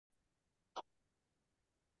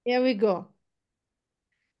Here we go.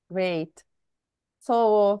 Great.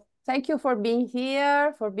 So thank you for being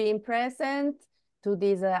here, for being present to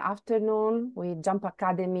this afternoon with Jump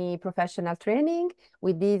Academy professional training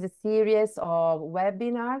with this series of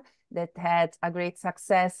webinar that had a great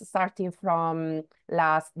success starting from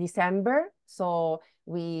last December. So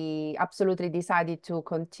we absolutely decided to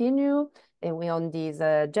continue and we on this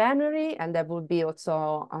January, and there will be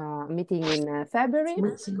also a meeting in February.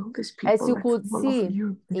 As you could see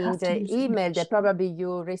in the email that probably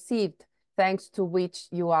you received, thanks to which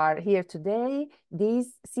you are here today,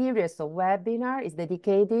 this series of webinar is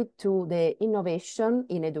dedicated to the innovation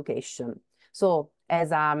in education. So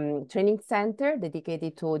as a training center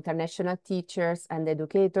dedicated to international teachers and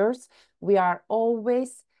educators, we are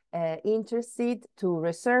always interested to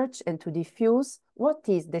research and to diffuse what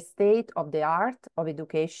is the state of the art of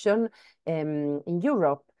education in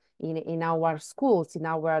Europe, in our schools, in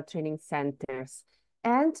our training centers.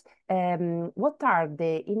 And what are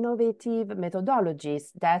the innovative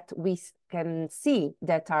methodologies that we can see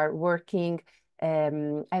that are working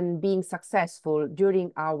and being successful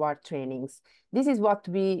during our trainings? This is what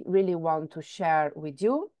we really want to share with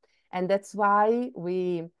you. And that's why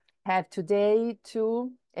we have today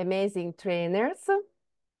two amazing trainers.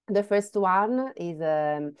 The first one is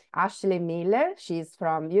Ashley Miller. She's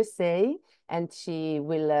from USA, and she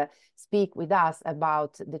will speak with us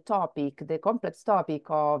about the topic, the complex topic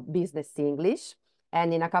of business English.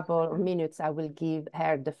 And in a couple of minutes, I will give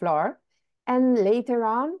her the floor. And later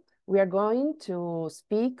on, we are going to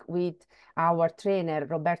speak with our trainer,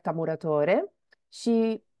 Roberta Muratore.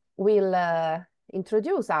 She will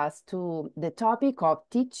introduce us to the topic of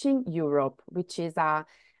Teaching Europe, which is a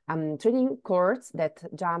training course that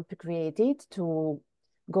JUMP created to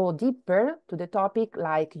go deeper to the topic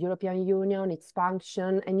like European Union, its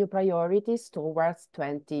function, and new priorities towards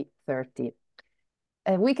 2030.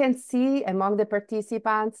 We can see among the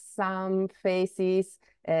participants some faces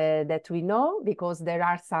that we know because there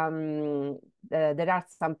are some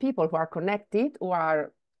people who are connected, who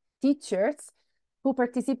are teachers who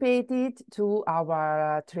participated to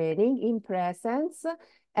our training in presence.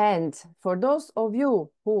 And for those of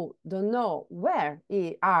you who don't know where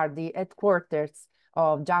are the headquarters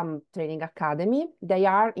of JUMP Training Academy, they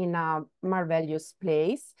are in a marvelous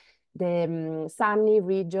place, the sunny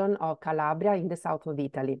region of Calabria in the south of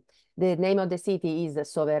Italy. The name of the city is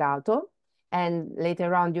Soverato. And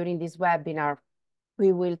later on during this webinar,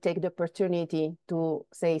 we will take the opportunity to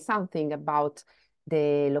say something about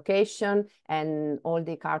the location and all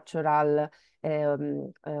the cultural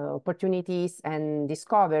opportunities and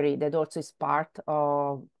discovery that also is part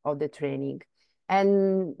of the training.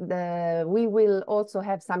 And we will also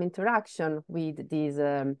have some interaction with these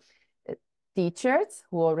teachers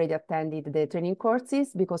who already attended the training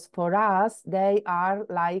courses, because for us, they are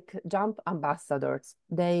like JUMP ambassadors.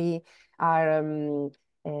 They are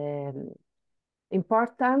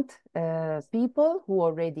important people who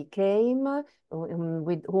already came,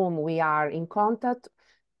 with whom we are in contact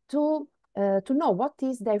to know what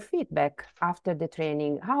is their feedback after the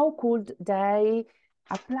training. How could they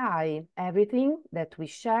apply everything that we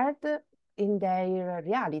shared in their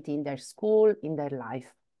reality, in their school, in their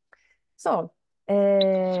life? So,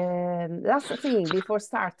 last thing before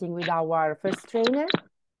starting with our first trainer,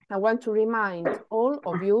 I want to remind all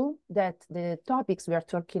of you that the topics we are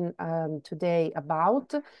talking today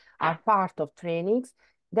about are part of trainings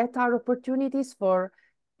that are opportunities for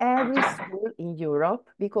every school in Europe,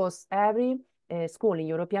 because every school in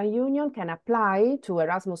European Union can apply to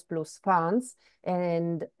Erasmus Plus funds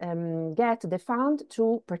and get the fund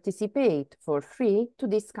to participate for free to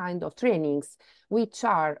this kind of trainings, which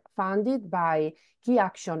are funded by Key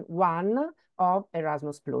Action 1 of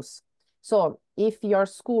Erasmus Plus. So if your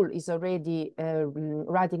school is already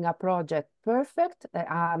writing a project, perfect.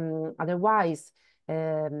 Otherwise,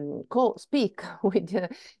 speak with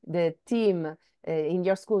the team in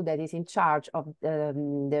your school that is in charge of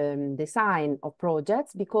the design of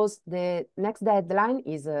projects, because the next deadline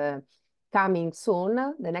is coming soon.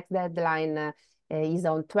 The next deadline is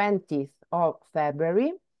on 20th of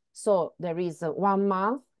February. So there is 1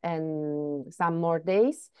 month and some more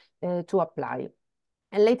days to apply.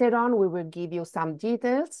 And later on, we will give you some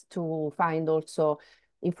details to find also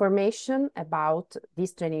information about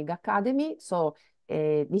this training academy. So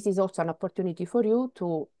this is also an opportunity for you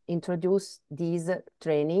to introduce these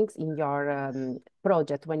trainings in your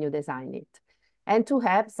project when you design it, and to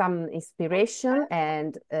have some inspiration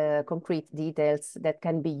and concrete details that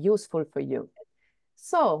can be useful for you.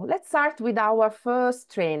 So let's start with our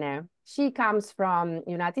first trainer. She comes from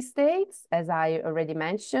United States, as I already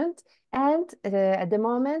mentioned, and at the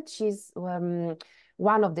moment she's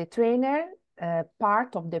one of the trainer,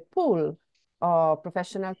 part of the pool of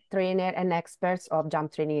professional trainer and experts of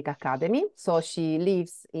Jump Training Academy. So she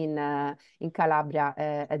lives in Calabria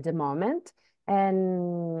at the moment.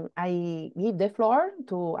 And I give the floor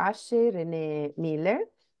to Ashley Renee Miller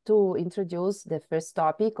to introduce the first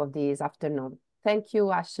topic of this afternoon. Thank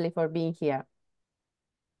you, Ashley, for being here.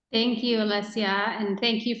 Thank you, Alessia, and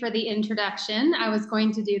thank you for the introduction. I was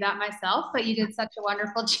going to do that myself, but you did such a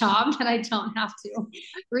wonderful job that I don't have to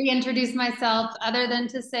reintroduce myself other than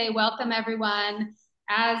to say welcome, everyone.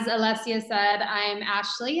 As Alessia said, I'm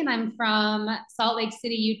Ashley, and I'm from Salt Lake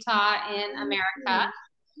City, Utah in America.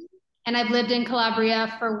 And I've lived in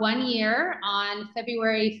Calabria for 1 year on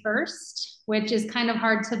February 1st, which is kind of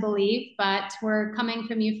hard to believe, but we're coming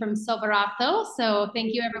from you from Soverato. So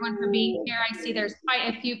thank you everyone for being here. I see there's quite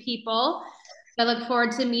a few people. I look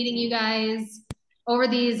forward to meeting you guys over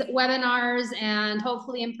these webinars and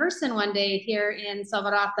hopefully in person one day here in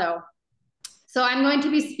Soverato. So I'm going to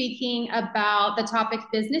be speaking about the topic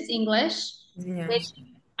business English, which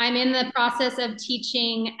I'm in the process of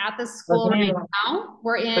teaching at the school right now.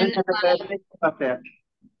 We're in,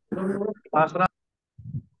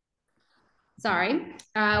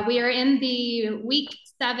 we are in the week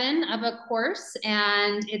 7 of a course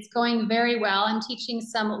and it's going very well. I'm teaching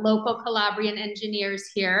some local Calabrian engineers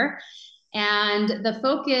here. And the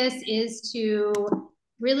focus is to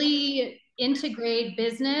really integrate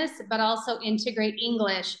business, but also integrate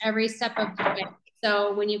English every step of the way.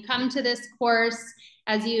 So when you come to this course,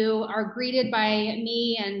 as you are greeted by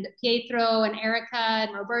me and Pietro and Erica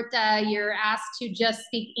and Roberta, you're asked to just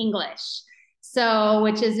speak English. So,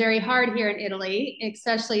 which is very hard here in Italy,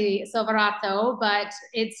 especially Soverato, but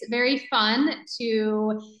it's very fun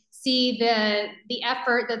to see the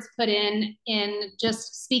effort that's put in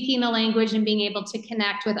just speaking the language and being able to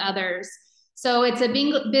connect with others. So it's a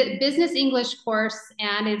business English course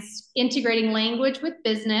and it's integrating language with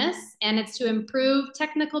business and it's to improve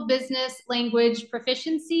technical business language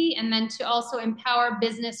proficiency and then to also empower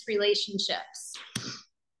business relationships.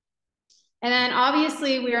 And then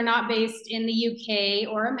obviously we are not based in the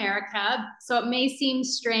UK or America, so it may seem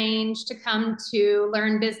strange to come to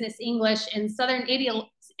learn business English in Southern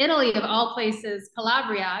Italy of all places,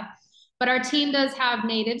 Calabria. But our team does have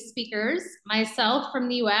native speakers, myself from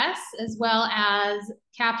the US, as well as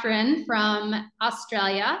Catherine from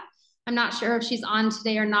Australia. I'm not sure if she's on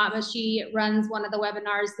today or not, but she runs one of the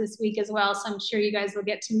webinars this week as well. So I'm sure you guys will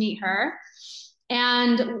get to meet her.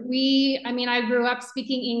 And I grew up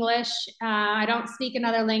speaking English. I don't speak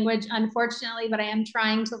another language, unfortunately, but I am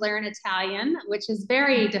trying to learn Italian, which is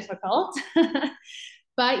very difficult.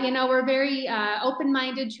 But, you know, we're very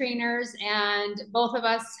open-minded trainers and both of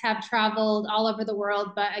us have traveled all over the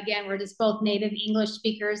world. But again, we're just both native English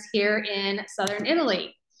speakers here in Southern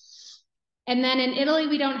Italy. And then in Italy,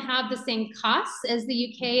 we don't have the same costs as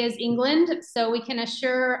the UK as England. So we can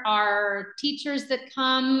assure our teachers that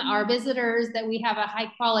come, our visitors, that we have a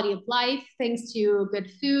high quality of life, thanks to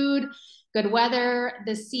good food, good weather,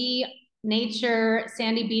 the sea, nature,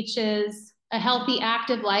 sandy beaches, a healthy,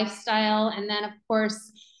 active lifestyle, and then of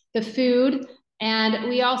course, the food. And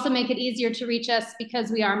we also make it easier to reach us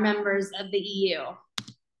because we are members of the EU.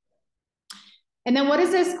 And then what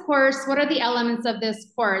is this course? What are the elements of this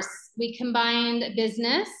course? We combined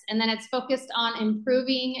business, and then it's focused on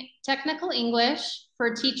improving technical English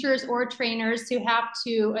for teachers or trainers who have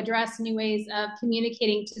to address new ways of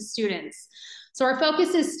communicating to students. So our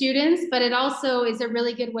focus is students, but it also is a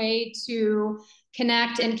really good way to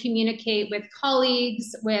connect and communicate with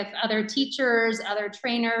colleagues, with other teachers, other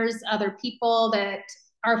trainers, other people that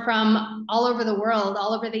are from all over the world,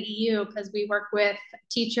 all over the EU, because we work with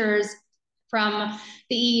teachers from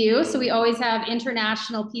the EU. So we always have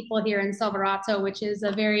international people here in Soverato, which is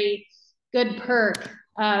a very good perk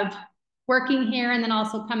of working here and then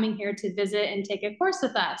also coming here to visit and take a course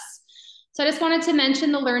with us. So I just wanted to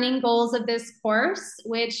mention the learning goals of this course,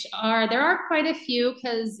 which there are quite a few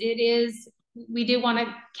because we do want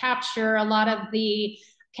to capture a lot of the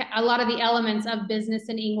elements of business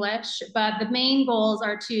in English, but the main goals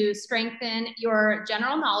are to strengthen your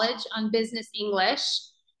general knowledge on business English.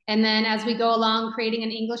 And then as we go along, creating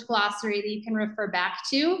an English glossary that you can refer back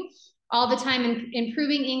to all the time,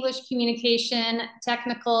 improving English communication,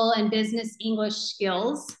 technical and business English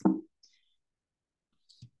skills.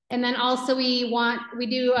 And then also we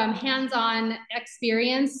do hands-on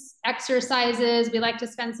experience exercises. We like to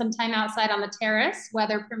spend some time outside on the terrace,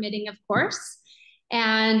 weather permitting, of course.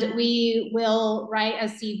 And we will write a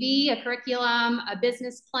CV, a curriculum, a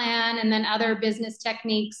business plan, and then other business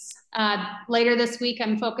techniques. Later this week,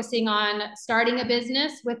 I'm focusing on starting a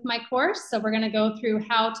business with my course. So we're going to go through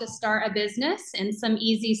how to start a business and some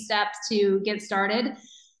easy steps to get started.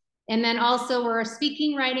 And then also we're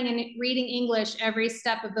speaking, writing, and reading English every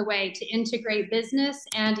step of the way to integrate business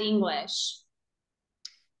and English.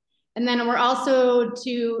 And then we're also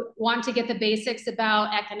to want to get the basics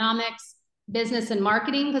about economics, business, and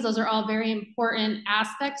marketing, because those are all very important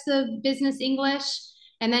aspects of business English.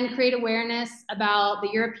 And then create awareness about the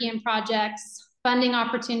European projects, funding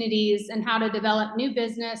opportunities, and how to develop new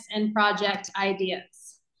business and project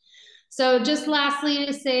ideas. So just lastly,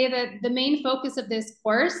 to say that the main focus of this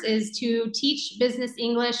course is to teach business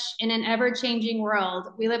English in an ever-changing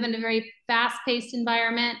world. We live in a very fast-paced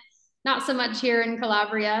environment, not so much here in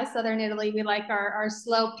Calabria, Southern Italy. We like our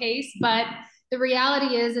slow pace, but the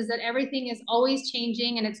reality is that everything is always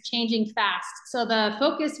changing and it's changing fast. So the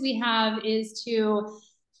focus we have is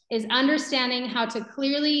understanding how to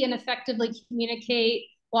clearly and effectively communicate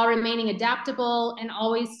while remaining adaptable and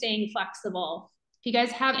always staying flexible. If you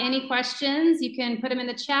guys have any questions, you can put them in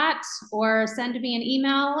the chat or send me an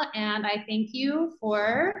email, and I thank you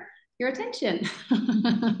for your attention.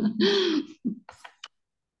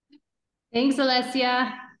 Thanks,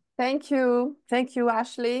 Alessia. Thank you. Thank you,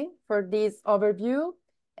 Ashley, for this overview.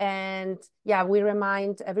 And yeah, we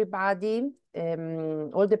remind everybody,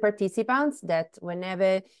 all the participants, that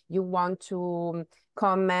whenever you want to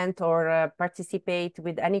comment or participate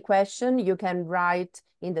with any question, you can write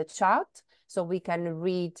in the chat so we can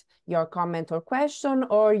read your comment or question,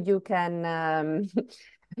 or you can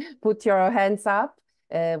put your hands up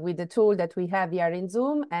with the tool that we have here in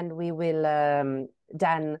Zoom, and we will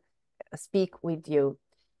then speak with you.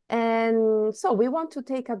 And so we want to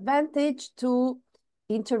take advantage to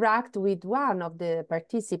interact with one of the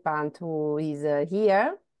participants who is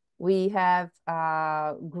here. We have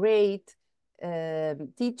a great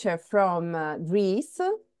teacher from Greece.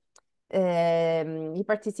 He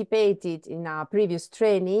participated in a previous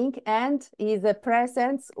training, and his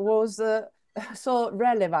presence was so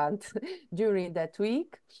relevant during that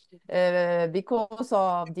week because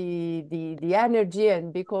of the energy,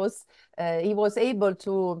 and because he was able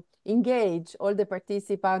to engage all the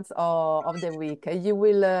participants of the week. You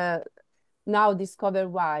will now discover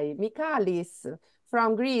why. Michalis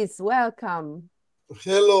from Greece, welcome.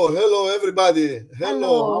 Hello everybody.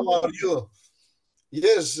 Hello. How are you?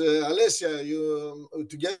 Yes, Alessia, you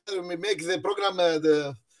together we make the program,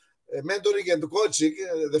 the mentoring and coaching,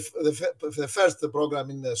 the first program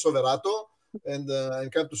in Soverato, and I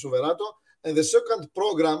come to Soverato. And the second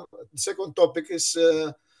program, the second topic is,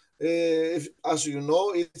 as you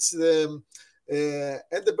know, it's the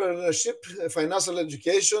entrepreneurship, financial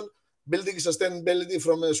education, building sustainability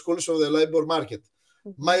from schools of the labor market.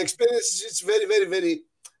 Mm-hmm. My experience is very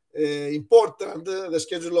important, the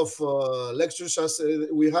schedule of lectures as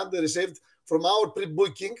we had received from our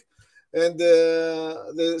pre-booking. And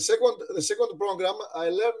the second program, I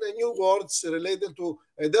learned new words related to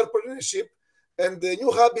entrepreneurship and the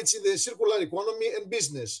new habits in the circular economy and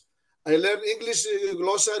business. I learned English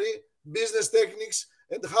glossary, business techniques,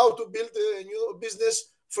 and how to build a new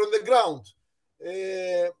business from the ground.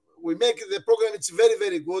 We make the program, it's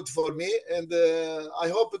very good for me, and I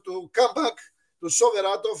hope to come back to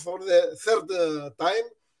Soverato for the third time.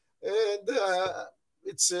 And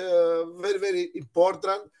it's very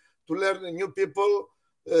important to learn new people,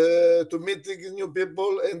 to meet new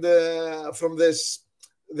people, and from the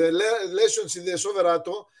lessons in the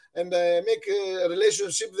Soverato, and make a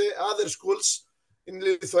relationship with the other schools in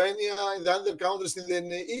Lithuania, in the other countries in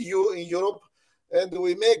the EU, in Europe, and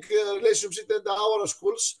we make a relationship with our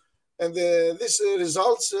schools, and this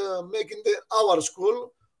results making our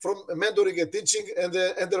school from mentoring and teaching and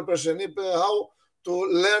entrepreneurship, how to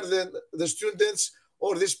learn the students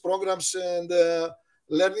or these programs, and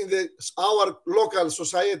learning our local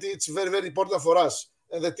society. It's very important for us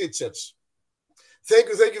and the teachers. Thank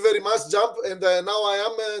you very much, Jump. And now I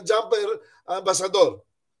am a Jumper ambassador,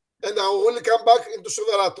 and I will come back into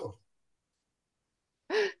Soverato.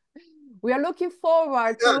 We are looking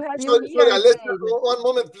forward to have you here. Sorry, one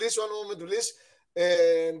moment, please.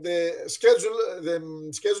 And the schedule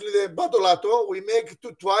the Batolato, we make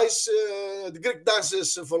twice the Greek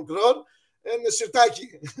dances, folklore, and the sirtaki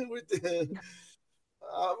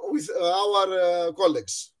with our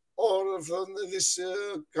colleagues, or from these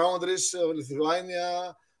countries,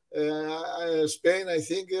 Lithuania, Spain, I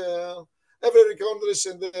think, every countries,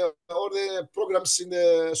 and all the programs in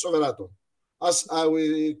the Soverato. As I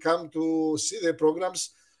will come to see the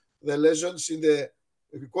programs, the lessons in the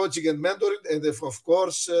coaching and mentoring, and of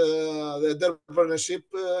course, the entrepreneurship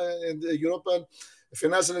and the European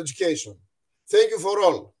financial education. Thank you for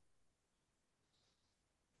all.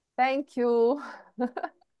 Thank you.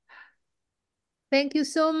 Thank you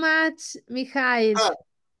so much, Mikhail.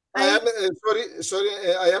 I am sorry.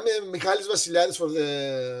 I am Michalis Vasiliadis for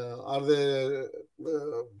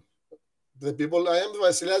the people. I am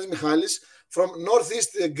Vasiliadis Michalis from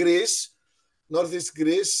Northeast Greece,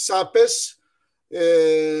 Sapes,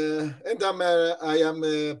 and I am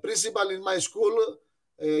a principal in my school,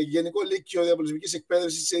 Γενικό Λύκειο Διαπολιτισμικής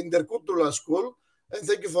Εκπαίδευσης, Intercultural School, and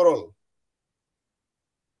thank you for all.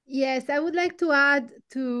 Yes, I would like to add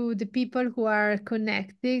to the people who are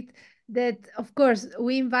connected that, of course,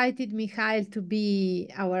 we invited Mikhail to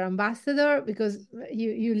be our ambassador because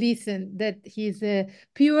you listen that he's a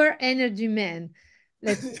pure energy man.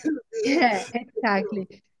 Let's yeah, exactly.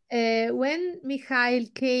 When Mikhail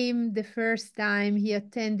came the first time, he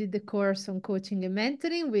attended the course on coaching and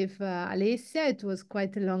mentoring with Alessia. It was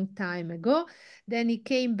quite a long time ago. Then he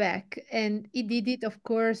came back and he did it, of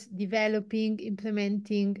course, developing,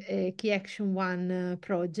 implementing a Key Action One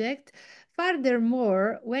project.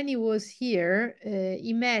 Furthermore, when he was here,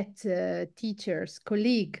 he met teachers,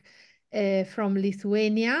 colleagues from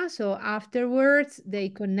Lithuania. So afterwards, they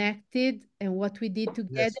connected, and what we did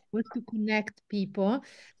together was to connect people.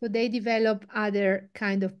 So they developed other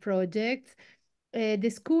kind of projects. The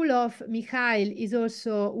school of Mikhail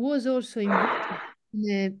was also involved in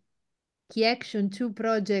a Key Action 2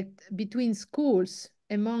 project between schools,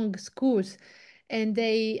 among schools, and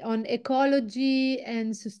they on ecology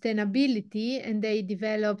and sustainability, and they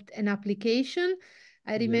developed an application.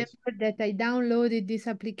 I remember that I downloaded this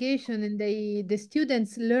application, and the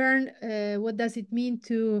students learn what does it mean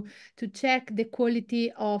to check the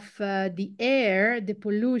quality of the air, the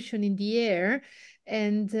pollution in the air,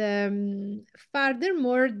 and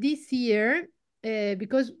furthermore, this year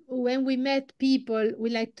because when we met people, we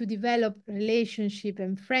like to develop relationship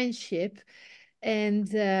and friendship,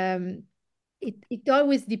 and it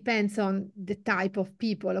always depends on the type of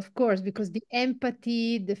people, of course, because the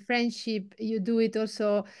empathy, the friendship, you do it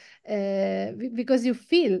also because you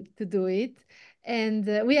feel to do it. And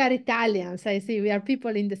we are Italians, I see. We are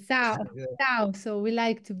people in the south, so we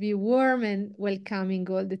like to be warm and welcoming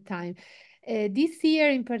all the time. This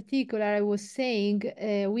year in particular, I was saying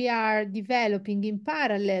we are developing in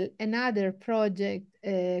parallel another project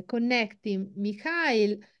connecting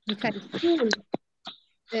Mikhail's school.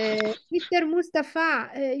 Mr. Mustafa,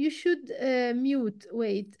 you should mute.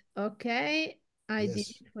 Wait, okay, I did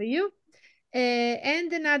it for you.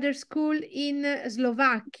 And another school in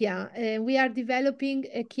Slovakia. We are developing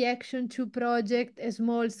a Key Action 2 project, a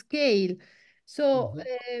small scale. So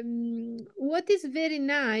what is very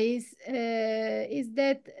nice is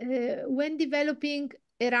that when developing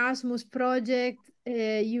Erasmus project,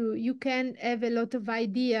 you can have a lot of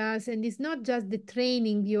ideas, and it's not just the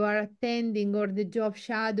training you are attending or the job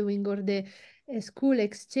shadowing or the school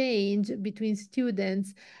exchange between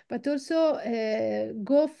students, but also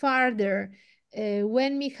go further.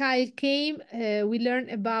 When Mikhail came, we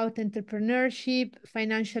learned about entrepreneurship,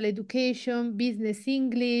 financial education, business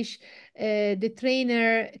English. The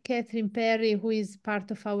trainer, Catherine Perry, who is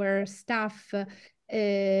part of our staff,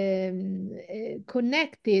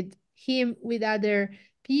 connected him with other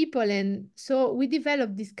people. And so we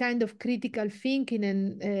developed this kind of critical thinking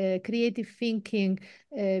and creative thinking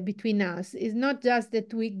between us. It's not just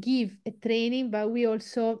that we give a training, but we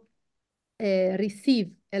also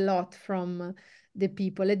receive a lot from the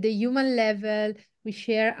people. At the human level, we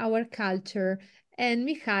share our culture. And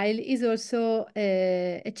Mikhail is also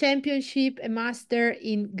a championship, a master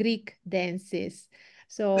in Greek dances.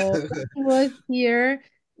 So when he was here,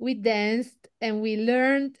 we danced and we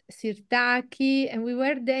learned sirtaki, and we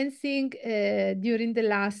were dancing during the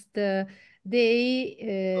last day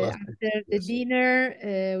after the dinner.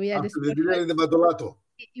 We had after the dinner in the Badolato.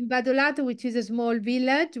 In Badolato, which is a small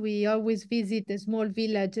village. We always visit a small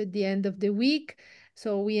village at the end of the week.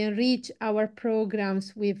 So we enrich our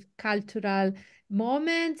programs with cultural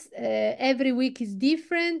moments. Every week is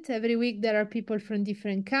different. Every week there are people from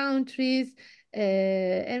different countries.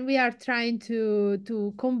 And we are trying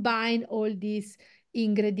to combine all these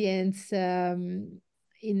ingredients in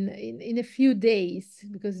a few days,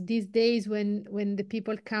 because these days when the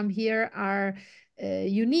people come here are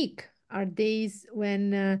unique, are days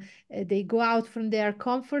when they go out from their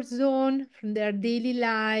comfort zone, from their daily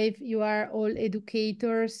life. You are all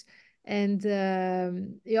educators, and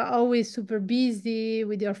you're always super busy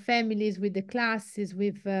with your families, with the classes,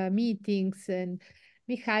 with meetings. And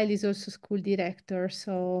Mikhail is also school director.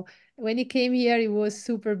 So when he came here, he was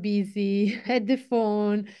super busy at the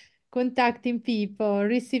phone, contacting people,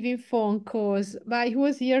 receiving phone calls, but he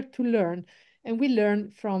was here to learn. And we learned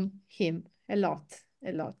from him a lot,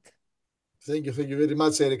 a lot. Thank you very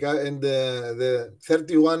much, Erika. And the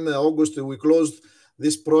 31 August, we closed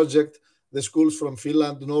this project, the schools from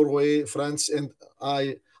Finland, Norway, France, and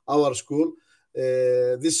our school.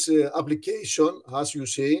 This application, as you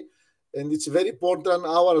say, and it's very important,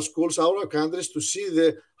 our schools, our countries, to see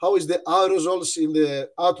how is the aerosols in the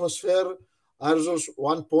atmosphere, aerosols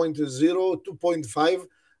 1.0, 2.5,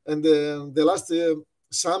 and the last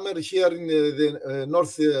summer here in the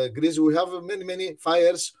North Greece, we have many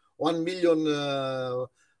fires, 1 million,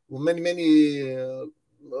 many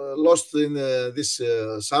lost in this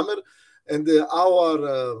summer. And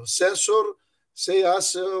our sensor say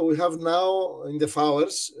us we have now in the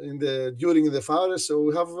fires, during the fires, so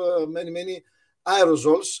we have many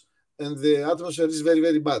aerosols, and the atmosphere is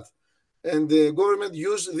very bad. And the government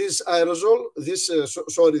use this aerosol, this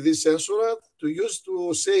sensor to use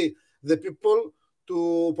to say the people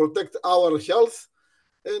to protect our health.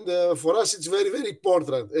 And for us, it's very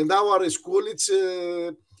important. And our school, it's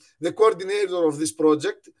the coordinator of this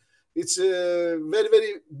project. It's a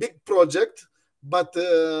very big project, but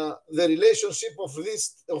the relationship of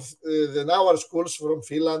our schools from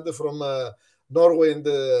Finland, from Norway, and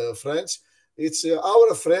France, it's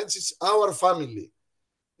our friends, it's our family,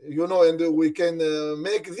 and we can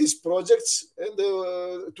make these projects, and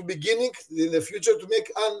to beginning in the future to make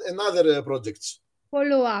another projects.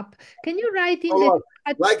 Follow up. Can you write in Follow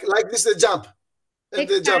the up. Like this, the jump, and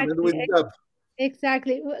exactly, the jump, and with the jump.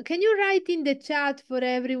 Exactly. Can you write in the chat for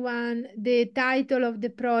everyone the title of the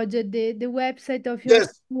project, the website of your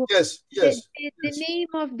school, the name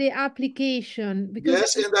of the application? Because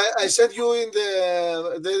yes, and I sent you in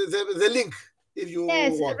the link if you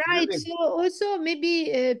want. Right. So also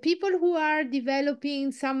maybe people who are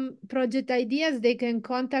developing some project ideas, they can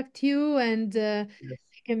contact you, and they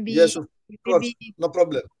can be of course, no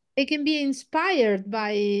problem. They can be inspired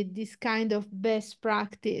by this kind of best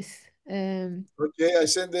practice. Okay, I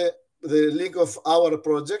sent the link of our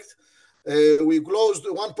project. We closed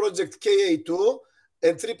one project KA2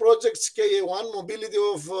 and 3 projects KA1, mobility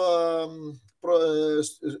of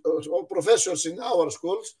professors in our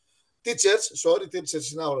schools, teachers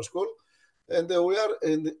in our school, and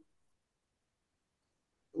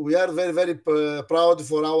we are very proud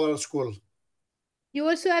for our school. You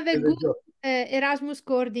also have a good Erasmus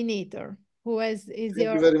coordinator who is Thank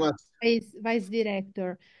your you very much. vice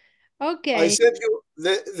director. Okay. I sent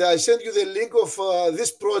you the link of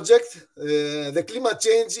this project, the climate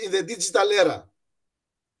change in the digital era.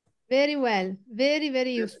 Very well.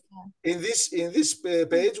 Very useful. In this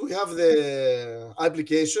page, we have the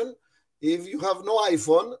application. If you have no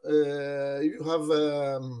iPhone, you have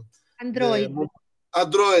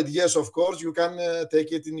Android, yes, of course, you can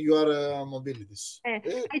take it in your mobilities.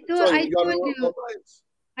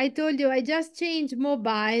 I told you, I just changed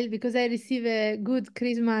mobile because I received a good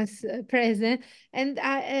Christmas present, and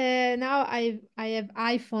now I have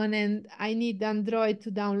iPhone, and I need Android to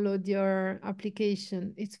download your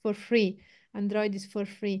application. It's for free. Android is for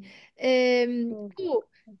free. We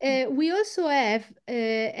also have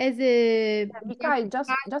as a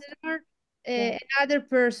partner, another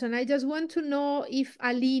person. I just want to know if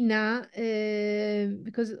Alina,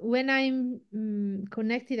 because when I'm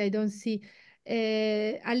connected, I don't see.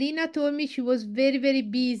 Alina told me she was very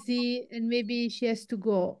busy and maybe she has to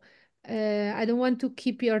go. I don't want to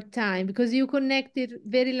keep your time because you connected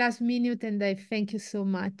very last minute, and I thank you so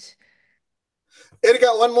much.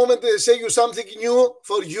 Erika, one moment, say you something new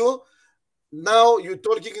for you. Now you're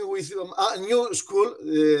talking with a new school,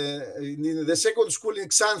 in the second school in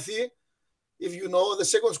Xanthi. If you know the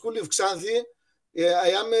second school in Xanthi,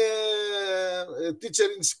 I am a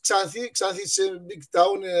teacher in Xanthi. Xanthi is a big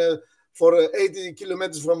town for 80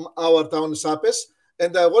 kilometers from our town, Sapes,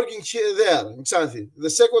 and I'm working there in Xanthi, the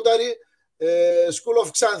secondary school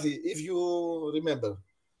of Xanthi, if you remember.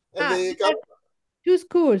 And they come 2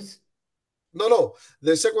 schools. No,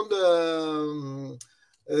 the second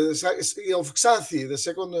of Xanthi, the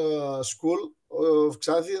second school of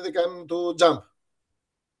Xanthi, they come to jump.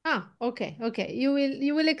 Okay. You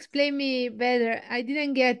will explain me better. I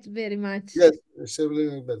didn't get very much. Yes,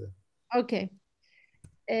 explain better. Okay.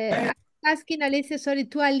 I'm asking Alessia, sorry,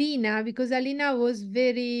 to Alina, because Alina was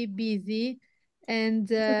very busy, and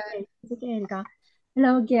it's okay, Erika.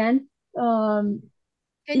 Hello again. Can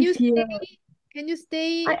you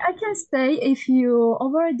stay? I can stay if you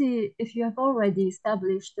have already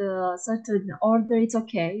established a certain order. It's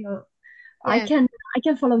okay. Yeah. I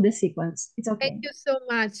can follow the sequence. It's okay. Thank you so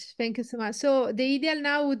much. Thank you so much. So the ideal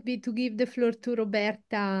now would be to give the floor to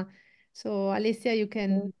Roberta. So Alessia, you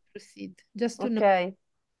can proceed. Just to know. Okay.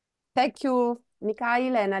 Thank you,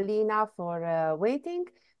 Mikhail and Alina, for waiting.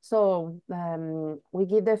 So we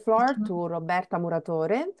give the floor to Roberta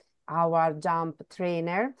Muratore, our jump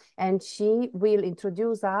trainer, and she will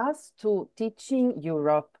introduce us to Teaching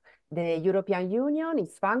Europe, the European Union,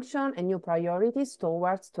 its function, and new priorities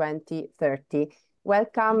towards 2030.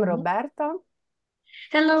 Welcome, Roberta.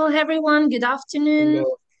 Hello, everyone. Good afternoon.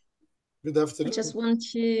 Hello. Good I afternoon. just want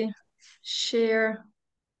to share.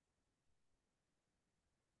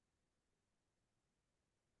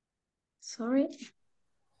 Sorry.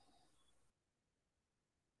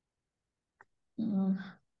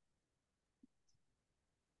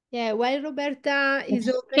 Yeah, while Roberta is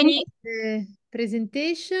Can opening the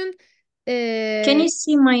presentation, can you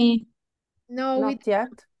see my? no, Not yet.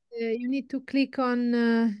 you need to click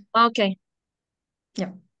on. Okay.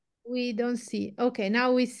 Yeah. We don't see. Okay,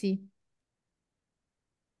 now we see.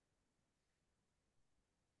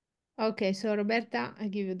 Okay, so Roberta, I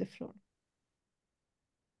give you the floor.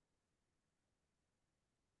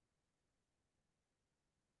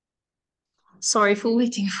 Sorry for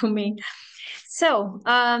waiting for me. So,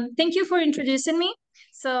 thank you for introducing me.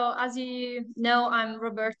 So, as you know, I'm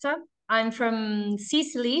Roberta. I'm from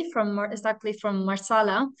Sicily, exactly from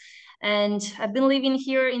Marsala, and I've been living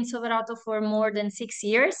here in Soverato for more than 6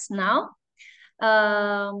 years now.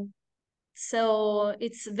 So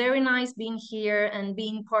it's very nice being here and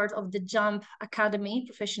being part of the Jump Academy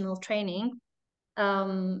professional training,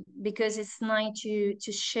 because it's nice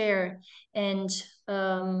to share and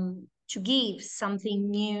to give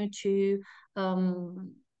something new to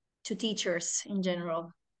teachers in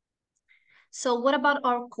general. So what about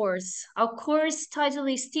our course? Our course title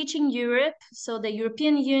is Teaching Europe, so the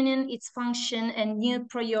European Union, its function and new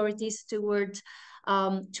priorities toward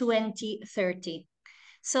 2030.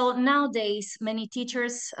 So nowadays, many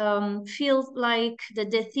teachers feel like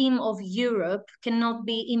the theme of Europe cannot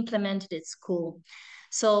be implemented at school.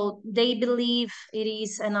 So they believe it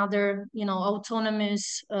is another,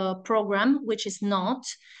 autonomous program, which is not,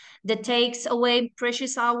 that takes away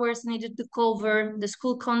precious hours needed to cover the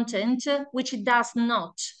school content, which it does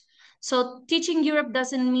not. So teaching Europe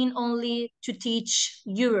doesn't mean only to teach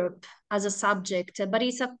Europe as a subject, but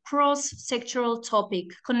it's a cross-sectoral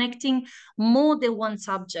topic connecting more than one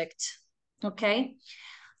subject, okay?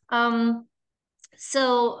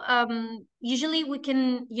 Usually we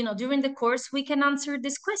can, during the course, we can answer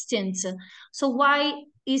these questions. So why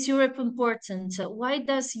is Europe important? Why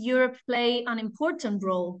does Europe play an important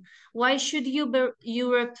role? Why should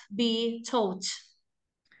Europe be taught?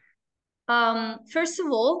 First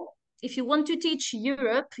of all, if you want to teach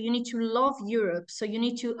Europe, you need to love Europe. So you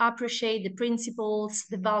need to appreciate the principles,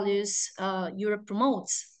 the values Europe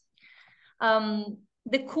promotes.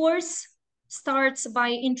 The course starts by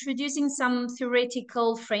introducing some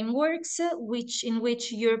theoretical frameworks in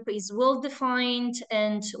which Europe is well defined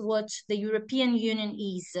and what the European Union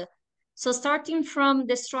is. So starting from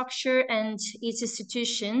the structure and its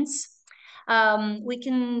institutions, we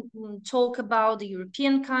can talk about the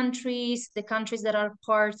European countries, the countries that are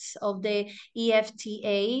parts of the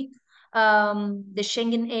EFTA, the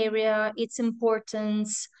Schengen area, its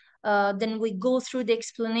importance. Then we go through the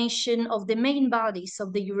explanation of the main bodies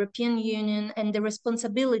of the European Union and the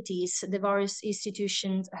responsibilities the various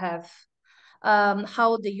institutions have,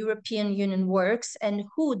 how the European Union works and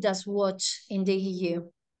who does what in the EU.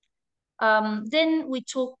 Then we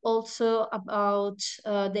talk also about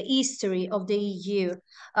the history of the EU.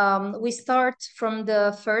 We start from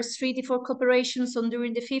the first treaty for cooperation, so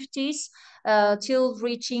during the 50s, till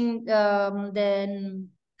reaching the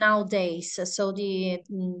nowadays, so the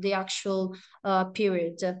actual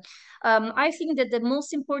period. I think that the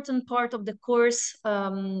most important part of the course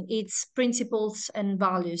is principles and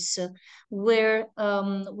values, where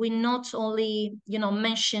we not only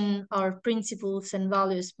mention our principles and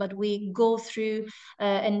values, but we go through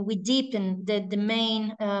and we deepen the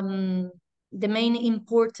main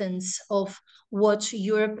importance of what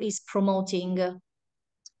Europe is promoting.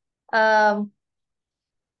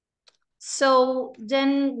 So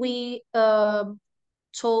then we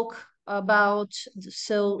talk about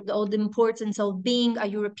the importance of being a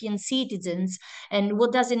European citizen and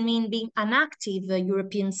what does it mean being an active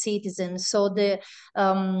European citizen. So the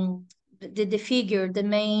figure, the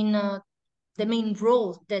main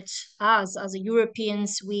role that us as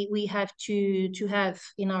Europeans we have to have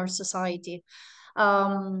in our society.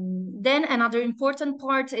 Then another important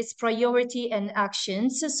part is priority and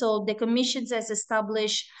actions. So the Commission has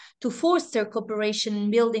established to foster cooperation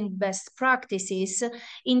in building best practices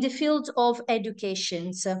in the field of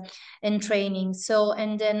education and training. So,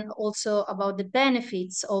 and then also about the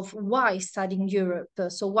benefits of why studying Europe.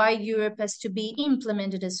 So why Europe has to be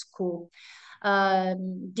implemented at school.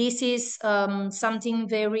 This is something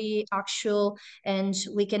very actual, and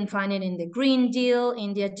we can find it in the Green Deal,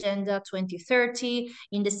 in the Agenda 2030,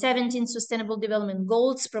 in the 17 Sustainable Development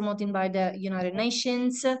Goals promoted by the United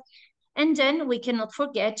Nations. And then we cannot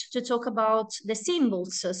forget to talk about the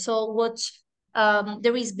symbols. So what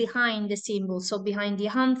there is behind the symbols, so behind the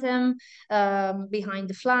anthem, behind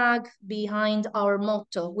the flag, behind our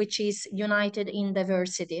motto, which is united in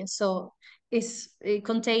diversity. So it's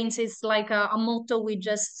like a motto with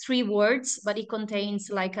just 3 words, but it contains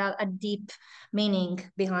like a deep meaning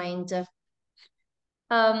behind.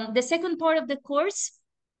 The second part of the course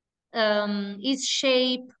is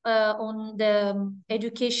shaped on the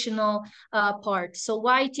educational part. So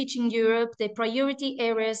why teaching Europe, the priority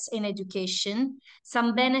areas in education,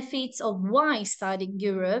 some benefits of why studying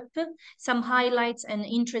Europe, some highlights and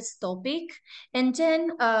interest topic, and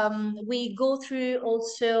then we go through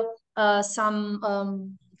also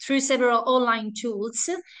through several online tools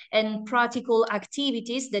and practical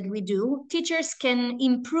activities that we do. Teachers can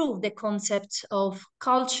improve the concept of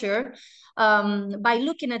culture by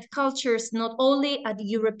looking at cultures not only at the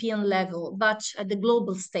European level, but at the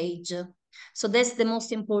global stage. So that's the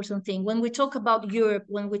most important thing. When we talk about Europe,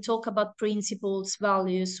 when we talk about principles,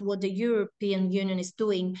 values, what the European Union is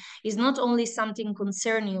doing is not only something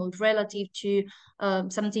concerning or relative to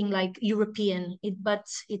something like European, but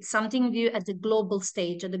it's something viewed at the global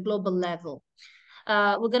stage, at the global level.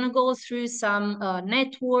 We're going to go through some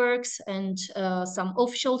networks and some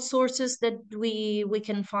official sources that we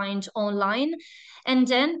can find online. And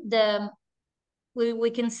then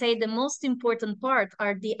we can say the most important part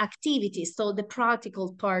are the activities, so the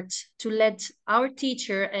practical part, to let our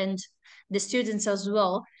teacher and the students as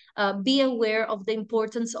well be aware of the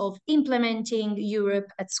importance of implementing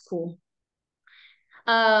Europe at school.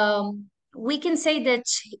 We can say that,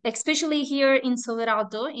 especially here in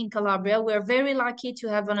Soverato, in Calabria, we're very lucky to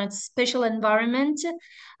have a special environment.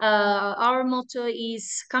 Our motto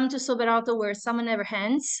is "Come to Soverato where summer never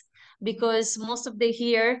ends," because most of the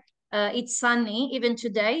year it's sunny. Even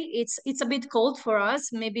today, it's a bit cold for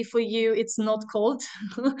us. Maybe for you, it's not cold.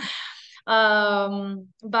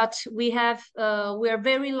 But we are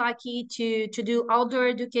very lucky to do outdoor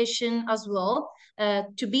education as well,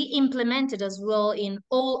 to be implemented as well in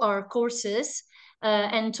all our courses,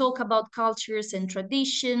 and talk about cultures and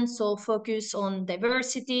traditions. So focus on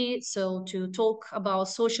diversity. So to talk about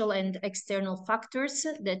social and external factors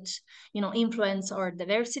that influence our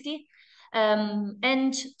diversity.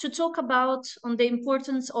 And to talk about on the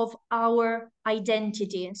importance of our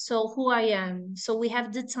identity, so who I am. So we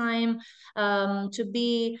have the time to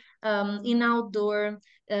be in outdoor,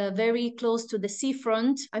 very close to the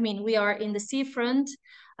seafront. I mean, we are in the seafront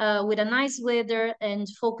with a nice weather, and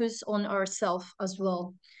focus on ourselves as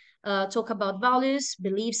well. Talk about values,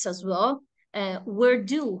 beliefs as well.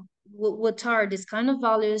 What are these kind of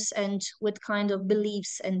values, and what kind of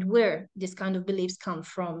beliefs, and where these kind of beliefs come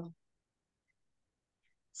from?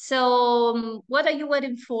 So what are you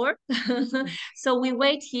waiting for? So we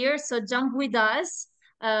wait here, so jump with us.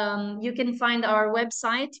 You can find our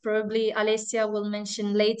website, probably Alessia will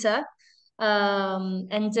mention later.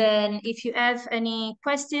 And then if you have any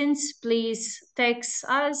questions, please text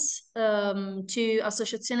us to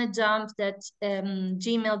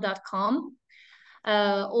associazionejump@gmail.com,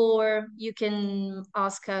 or you can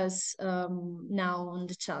ask us now on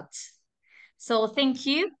the chat. So thank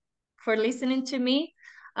you for listening to me.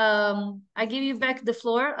 I give you back the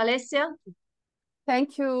floor, Alessia.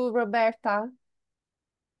 Thank you, Roberta.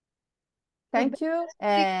 Thank you.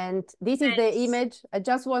 And this is the image. I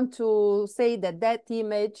just want to say that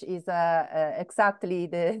image is exactly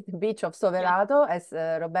the beach of Soverato, as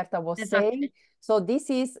Roberta was saying. So this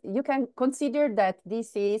is, you can consider that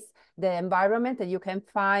this is the environment that you can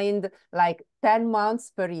find like 10 months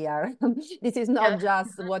per year. This is not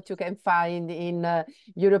just what you can find in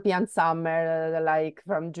European summer, like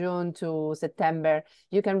from June to September.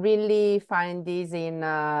 You can really find this in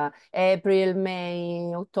April,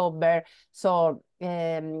 May, October. So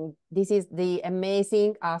this is the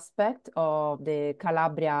amazing aspect of the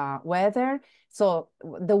Calabria weather. So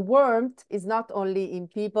the warmth is not only in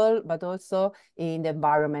people, but also in the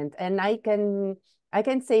environment. And I can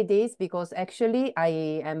say this because actually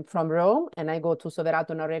I am from Rome and I go to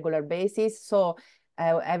Soverato on a regular basis. So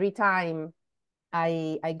every time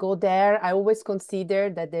I go there. I always consider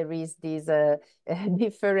that there is this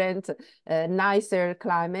different, nicer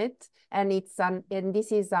climate, and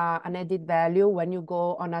this is an added value when you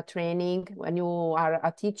go on a training. When you are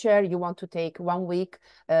a teacher, you want to take 1 week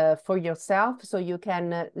for yourself, so you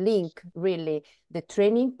can link really the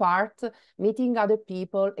training part, meeting other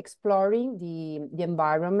people, exploring the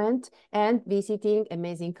environment, and visiting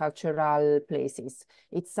amazing cultural places.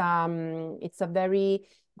 It's a very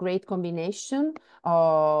great combination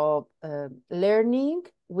of learning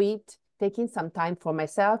with taking some time for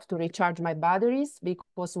myself to recharge my batteries,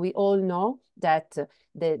 because we all know that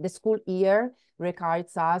the school year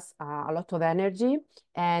requires us a lot of energy,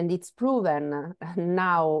 and it's proven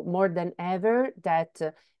now more than ever that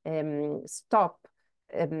stop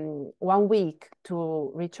 1 week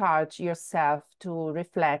to recharge yourself, to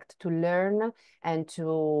reflect, to learn, and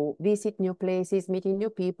to visit new places, meeting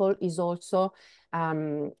new people is also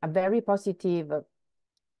a very positive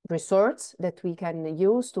resource that we can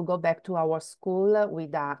use to go back to our school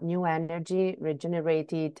with a new energy, a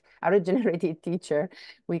regenerated teacher,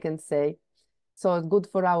 we can say. So good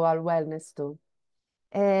for our wellness too.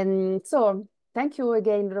 And so thank you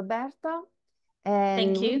again, Roberta.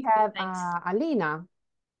 And Thank you. we have Thanks. Alina,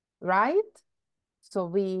 right?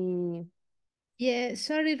 So Yeah,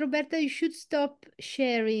 sorry, Roberta, you should stop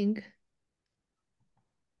sharing.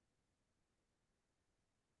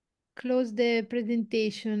 Close the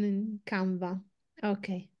presentation in Canva.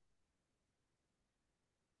 Okay.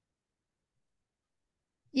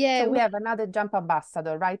 Yeah, so we have another Jump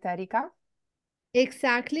ambassador, right, Erika?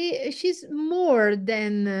 exactly. She's more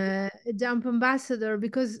than a Jump ambassador,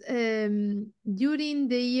 because during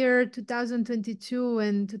the year 2022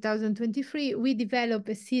 and 2023, we developed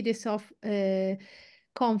a series of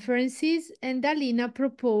conferences, and Alina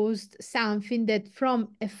proposed something that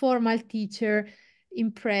from a formal teacher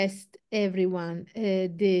impressed everyone,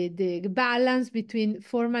 the balance between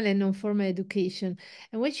formal and non-formal education.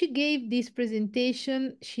 And when she gave this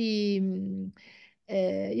presentation, she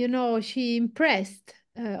impressed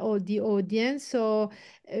all the audience. So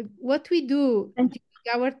what we do And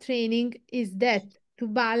during our training is that to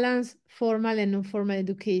balance formal and non-formal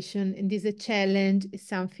education, and this is a challenge, is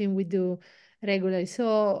something we do regularly.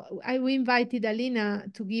 So we invited Alina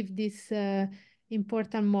to give this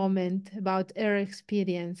important moment about her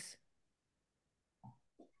experience.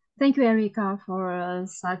 thank you, Erika, for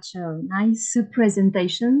such a nice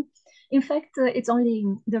presentation. In fact, it's only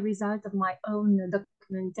the result of my own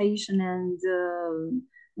documentation and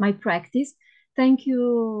my practice. Thank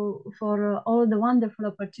you for all the wonderful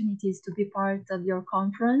opportunities to be part of your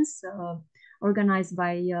conference organized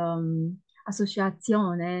by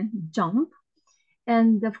Associazione Jump.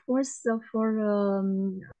 And of course, for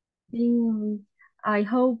being, I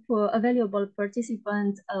hope, a valuable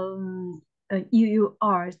participant UU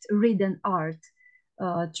Art, Written Art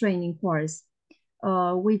training course,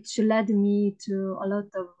 which led me to a lot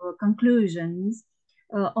of conclusions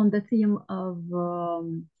on the theme of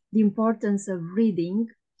the importance of reading,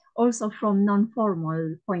 also from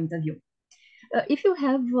non-formal point of view. If you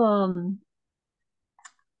have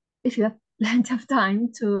plenty of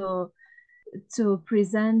time to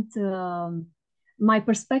present my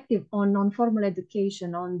perspective on non-formal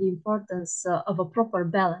education, on the importance of a proper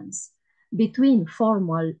balance between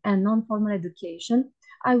formal and non-formal education,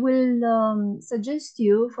 I will suggest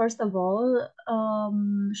you, first of all, a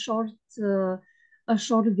short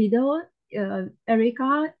video.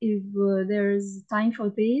 Erika, if there's time for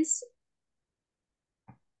this.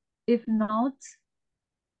 If not,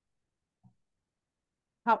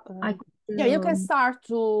 I could, yeah, we can start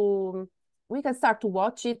to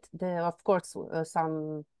watch it. Of course,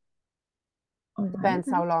 some depends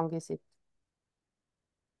how long is it.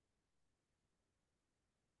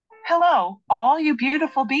 Hello, all you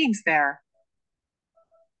beautiful beings there.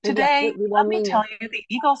 Today, let me tell you the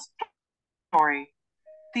eagle's story.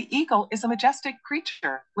 The eagle is a majestic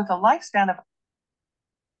creature with a lifespan of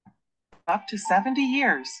up to 70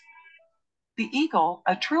 years. The eagle,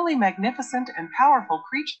 a truly magnificent and powerful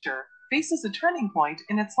creature, faces a turning point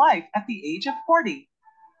in its life at the age of 40.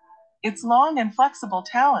 Its long and flexible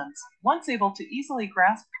talons, once able to easily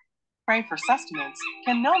grasp prey for sustenance,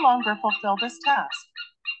 can no longer fulfill this task.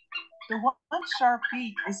 The once sharp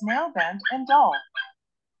beak is now bent and dull,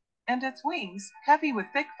 and its wings, heavy with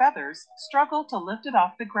thick feathers, struggle to lift it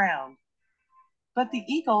off the ground. But the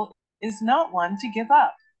eagle is not one to give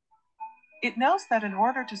up. It knows that in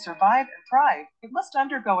order to survive and thrive, it must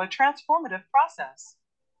undergo a transformative process.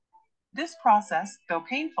 This process, though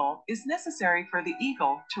painful, is necessary for the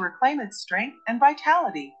eagle to reclaim its strength and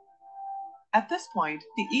vitality. At this point,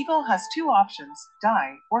 the eagle has two options: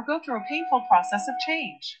 die or go through a painful process of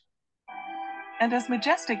change. And as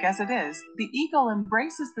majestic as it is, the eagle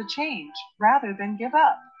embraces the change rather than give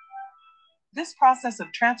up. This process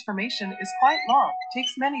of transformation is quite long,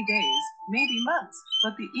 takes many days, maybe months,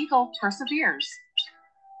 but the eagle perseveres.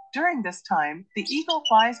 During this time, the eagle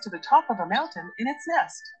flies to the top of a mountain in its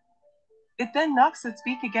nest. It then knocks its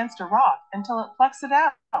beak against a rock until it plucks it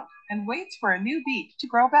out and waits for a new beak to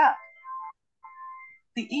grow back.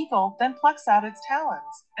 The eagle then plucks out its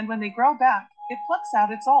talons, and when they grow back, it plucks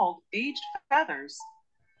out its old, aged feathers.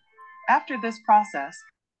 After this process,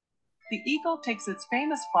 the eagle takes its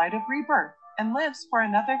famous flight of rebirth and lives for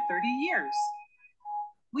another 30 years.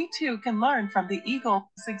 We too can learn from the eagle's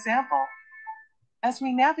example. As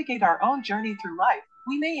we navigate our own journey through life,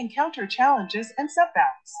 we may encounter challenges and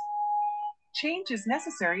setbacks. Change is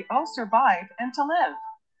necessary to survive and to live.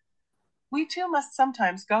 We too must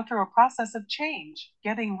sometimes go through a process of change,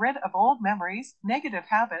 getting rid of old memories, negative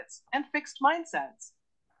habits, and fixed mindsets.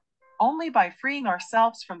 Only by freeing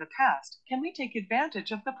ourselves from the past can we take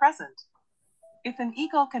advantage of the present. If an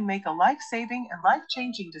eagle can make a life-saving and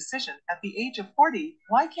life-changing decision at the age of 40,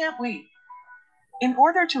 why can't we? In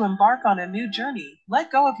order to embark on a new journey, let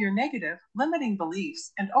go of your negative, limiting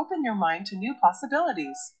beliefs and open your mind to new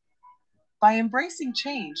possibilities. By embracing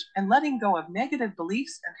change and letting go of negative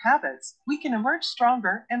beliefs and habits, we can emerge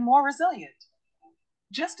stronger and more resilient.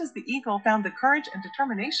 Just as the eagle found the courage and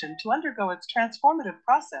determination to undergo its transformative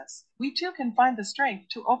process, we too can find the strength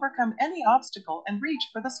to overcome any obstacle and reach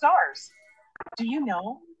for the stars. Do you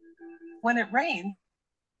know? When it rains,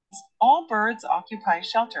 all birds occupy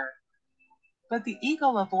shelter. But the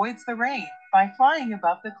eagle avoids the rain by flying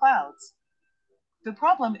above the clouds. The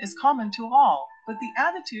problem is common to all, but the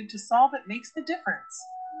attitude to solve it makes the difference.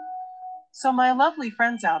 So my lovely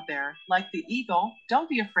friends out there, like the eagle, don't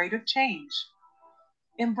be afraid of change.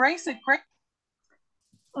 Embrace it great.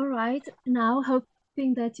 All right, now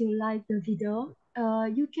hoping that you like the video,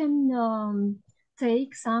 you can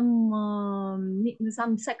take some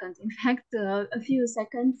seconds, in fact, a few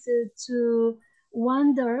seconds to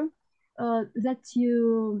wonder that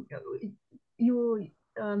you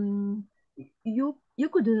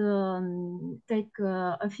could take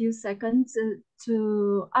a few seconds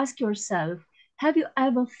to ask yourself, have you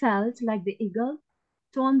ever felt like the eagle?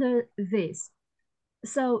 To wonder this.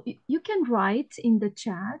 So you can write in the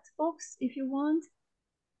chat box if you want,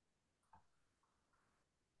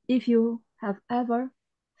 if you have ever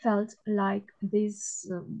felt like this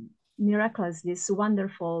miraculous, this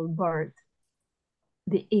wonderful bird,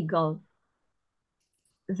 the eagle,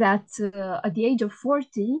 that at the age of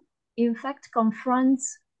 40, in fact,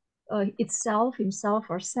 confronts himself,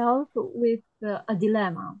 herself with a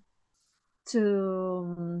dilemma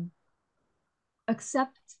to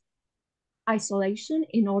accept isolation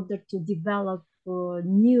in order to develop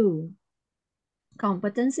new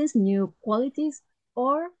competencies, new qualities,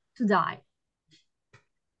 or to die.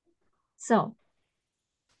 So,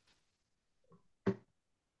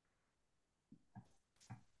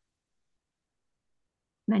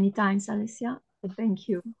 many times, Alessia, thank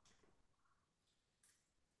you.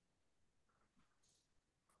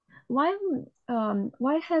 Why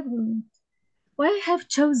have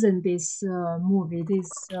chosen this movie,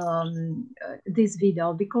 this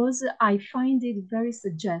video? Because I find it very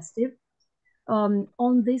suggestive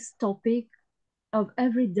on this topic of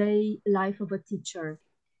everyday life of a teacher,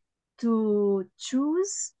 to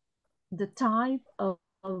choose the type of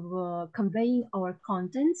conveying our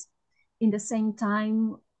contents, in the same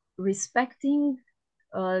time respecting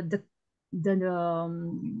the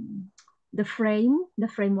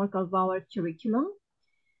framework of our curriculum.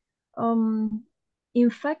 In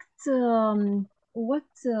fact, what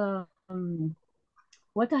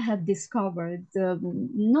I have discovered,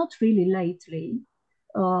 not really lately,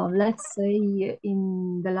 let's say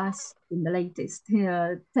in the latest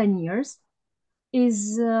 10 years,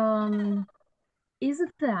 is that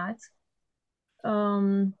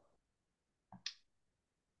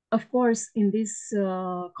of course, in this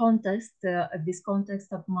context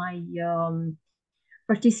of my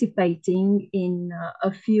participating in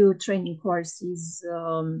a few training courses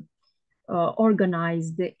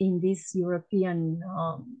organized in this European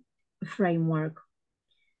framework,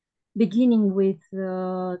 beginning with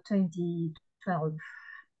 2012,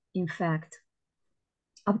 in fact,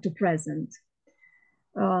 up to present.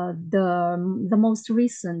 The most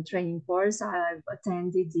recent training course I've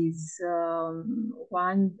attended is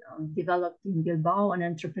one developed in Bilbao on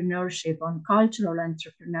entrepreneurship, on cultural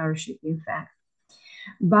entrepreneurship, in fact.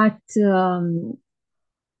 But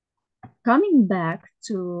coming back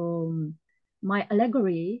to my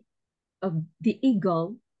allegory the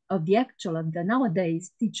ego of the actual, of the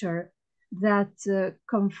nowadays teacher that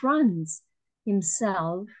confronts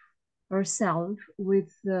himself, herself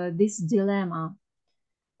with this dilemma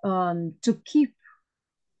to keep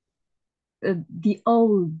the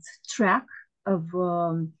old track of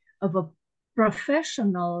a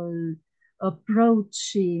professional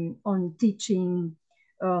approach on teaching,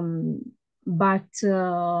 but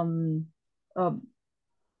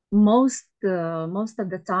most of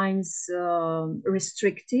the times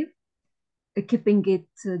restrictive, keeping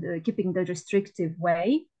the restrictive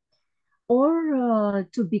way, or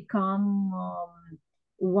to become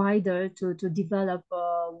wider, to develop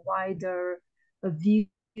a wider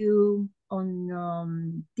view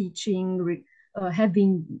on teaching,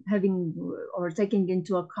 having or taking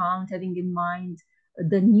into account, having in mind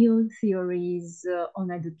the new theories on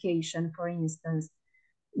education, for instance.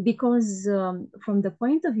 Because from the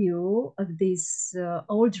point of view of this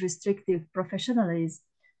old restrictive professionalism,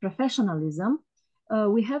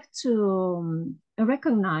 we have to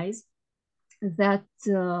recognize that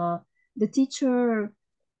the teacher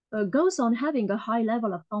goes on having a high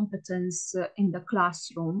level of competence in the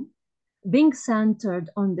classroom, being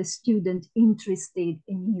centered on the student interested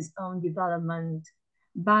in his own development,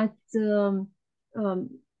 but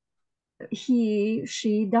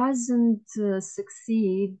she doesn't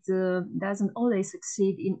doesn't always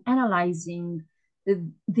succeed in analyzing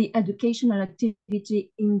the educational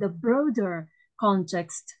activity in the broader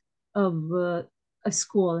context of a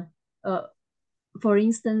school, for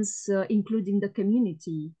instance, including the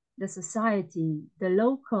community, the society, the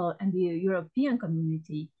local and the European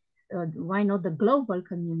community, why not the global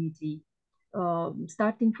community,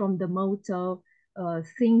 starting from the motto,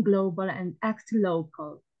 think global and act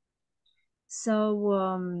local.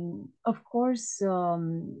 So, of course,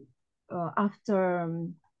 after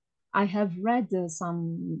I have read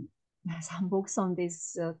some books on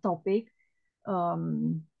this topic,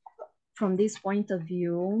 from this point of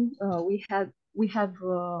view, we have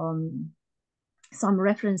some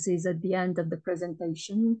references at the end of the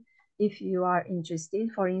presentation, if you are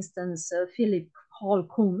interested. For instance, Philip Hall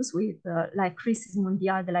Coombs with La Crisis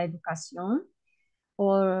Mundial de la Educación,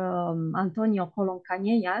 or Antonio Colón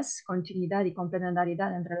Cañellas, Continuidad y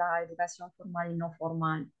Complementariedad entre la educación formal y no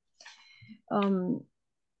formal.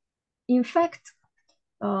 In fact,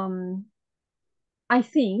 I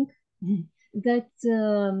think that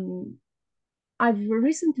I've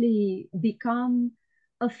recently become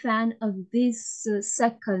a fan of this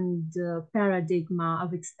second paradigm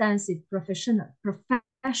of extensive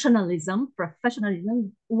professionalism.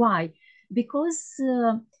 Why? Because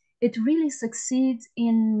it really succeeds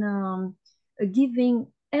in giving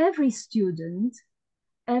every student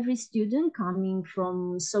coming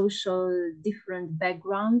from social different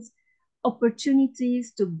backgrounds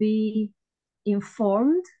opportunities to be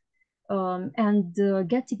informed and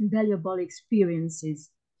getting valuable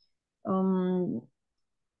experiences.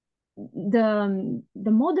 The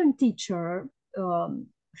modern teacher,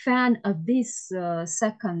 fan of this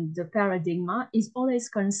second paradigm, is always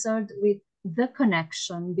concerned with the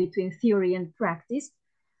connection between theory and practice,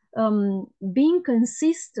 being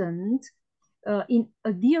consistent in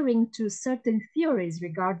adhering to certain theories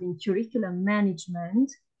regarding curriculum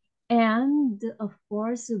management, and of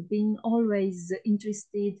course being always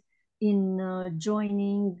interested in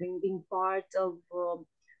joining and being part of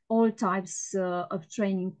all types of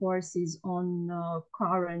training courses on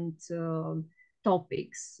current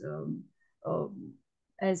topics.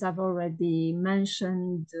 As I've already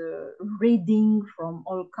mentioned, reading from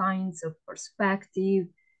all kinds of perspective,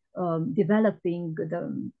 developing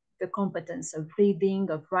the competence of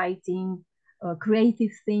reading, of writing,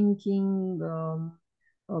 creative thinking,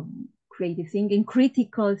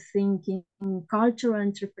 critical thinking, cultural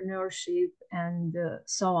entrepreneurship, and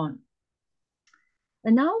so on.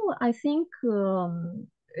 And now I think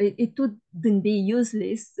it wouldn't be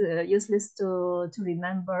useless to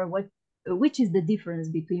remember which is the difference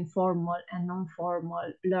between formal and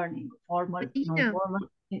non-formal learning, formal, non-formal,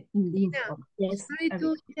 in the informal. Yes. Sorry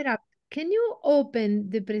to interrupt. Can you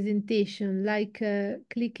open the presentation, like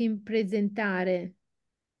clicking presentare?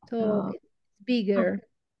 So it's bigger.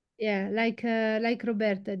 Yeah, like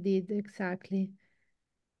Roberta did, exactly.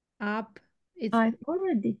 Up. I've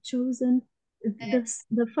already chosen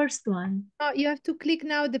the first one. Oh, you have to click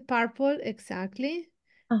now the purple, exactly.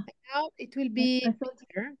 And now it will be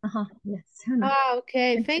bigger. Yes. Oh,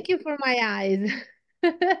 okay. Thank you for my eyes.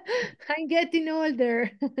 I'm getting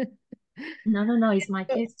older. No, it's my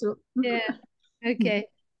case too. Yeah. Okay,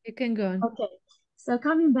 you can go on. Okay, so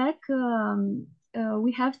coming back,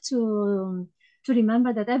 we have to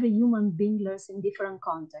remember that every human being learns in different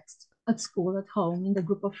contexts. at school, at home, in the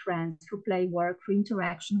group of friends, through play, work, through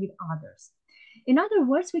interaction with others. In other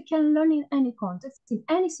words, we can learn in any context, in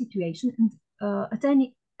any situation, and at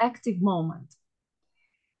any active moment.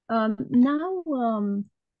 Now,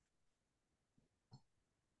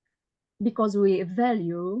 because we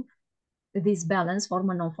value this balance,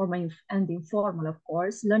 formal, non-formal, and informal, of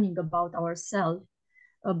course, learning about ourselves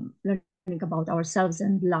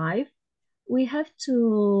and life, we have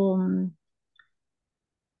to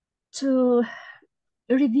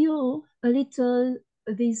review a little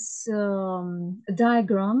this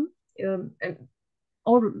diagram.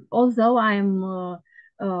 Although I'm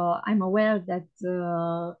aware that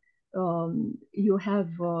you have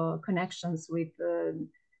connections with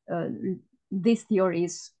these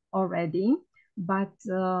theories already, but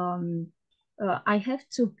I have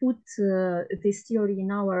to put this theory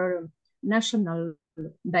in our national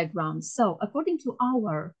background. So according to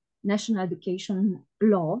our National Education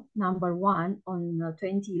Law, number 1 on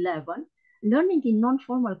 2011, learning in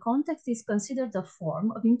non-formal context is considered a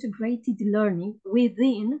form of integrated learning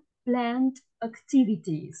within planned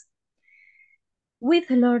activities, with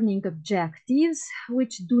learning objectives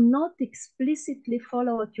which do not explicitly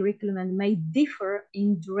follow a curriculum and may differ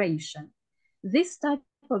in duration. This type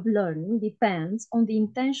of learning depends on the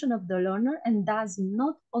intention of the learner and does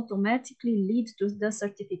not automatically lead to the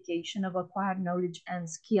certification of acquired knowledge and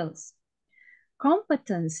skills.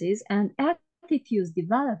 Competencies and attitudes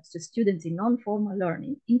developed to students in non-formal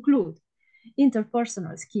learning include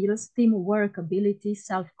interpersonal skills, teamwork ability,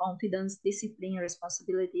 self-confidence, discipline,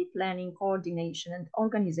 responsibility, planning, coordination, and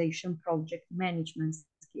organization, project management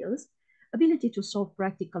skills, ability to solve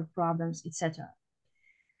practical problems, etc.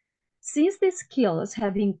 Since these skills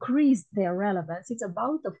have increased their relevance, it's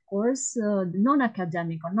about, of course,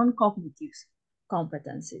 non-academic or non-cognitive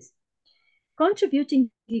competencies. Contributing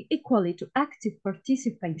equally to active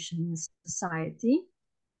participation in society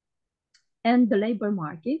and the labor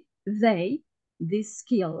market, these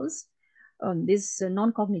skills, these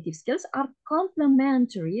non-cognitive skills, are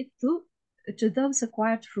complementary to those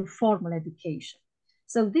acquired through formal education.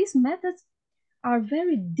 So these methods are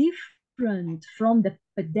very different from the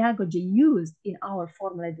pedagogy used in our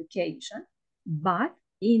formal education, but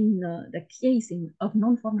in the case of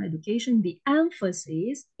non-formal education, the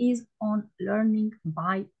emphasis is on learning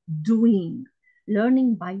by doing.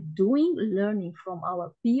 Learning by doing, learning from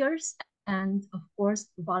our peers, and of course,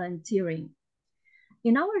 volunteering.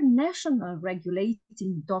 In our national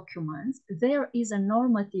regulating documents, there is a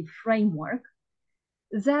normative framework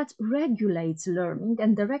that regulates learning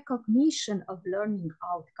and the recognition of learning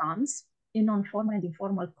outcomes in non-formal and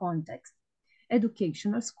informal context.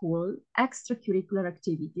 Educational, school, extracurricular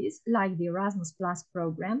activities like the Erasmus Plus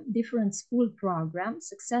program, different school programs,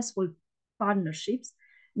 successful partnerships,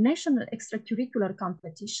 national extracurricular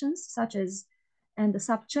competitions such as and a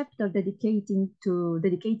subchapter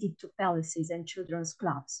dedicated to palaces and children's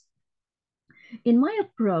clubs. In my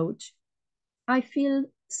approach, I feel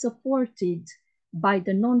supported by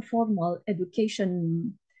the non-formal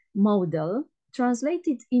education model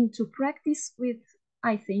translated into practice with,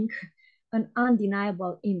 I think, an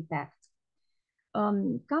undeniable impact.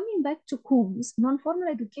 Coming back to Coombs, non-formal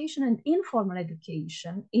education and informal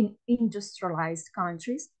education in industrialized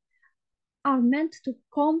countries are meant to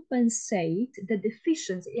compensate the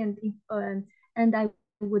deficiency, and I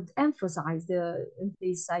would emphasize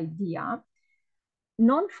this idea.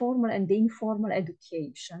 Non-formal and informal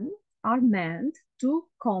education are meant to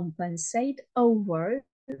compensate over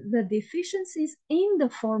the deficiencies in the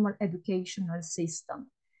formal educational system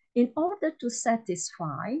in order to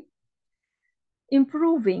satisfy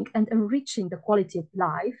improving and enriching the quality of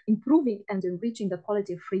life, improving and enriching the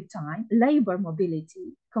quality of free time, labor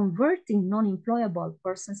mobility, converting non-employable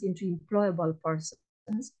persons into employable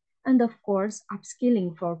persons, and of course,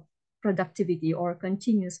 upskilling for productivity or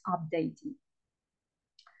continuous updating.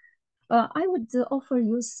 I would offer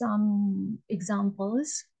you some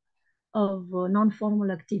examples of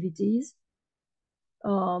non-formal activities.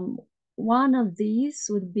 One of these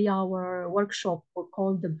would be our workshop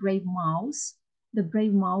called The Brave Mouse. The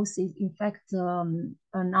Brave Mouse is, in fact, an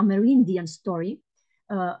Amerindian story.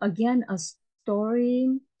 Again, a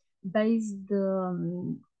story based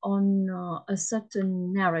on a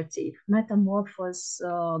certain narrative, metamorphosis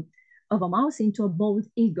of a mouse into a bald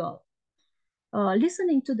eagle.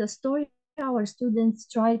 Listening to the story, our students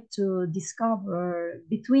tried to discover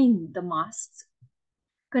between the masks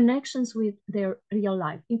connections with their real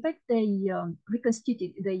life. In fact, they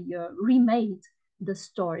remade the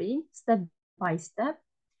story step by step.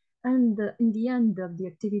 And in the end of the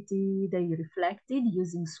activity, they reflected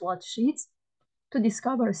using SWOT sheets to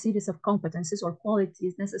discover a series of competencies or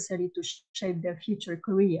qualities necessary to shape their future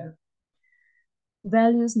career.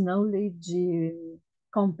 Values, knowledge,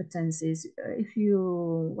 competencies. If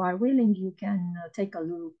you are willing, you can take a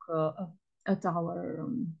look at our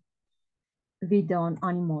video on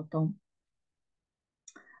Animoto.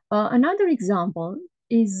 Another example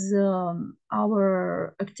is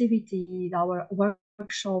our activity, our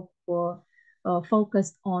workshop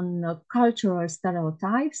focused on cultural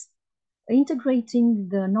stereotypes, integrating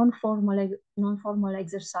the non-formal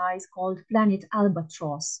exercise called Planet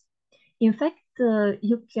Albatross. In fact,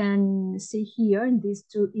 you can see here in these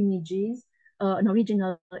two images, an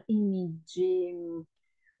original image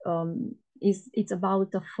it's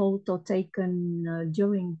about a photo taken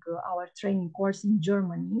during our training course in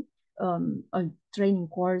Germany, a training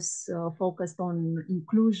course focused on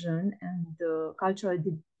inclusion and cultural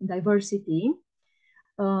diversity.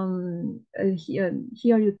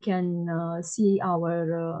 Here you can see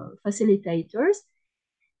our facilitators,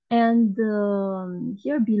 and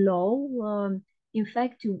here below, in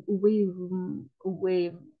fact, we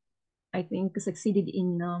I think succeeded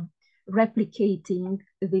in replicating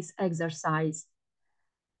this exercise.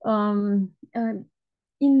 In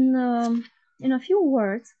a few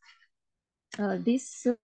words, this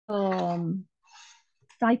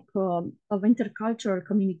type of intercultural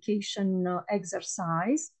communication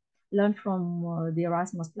exercise learned from the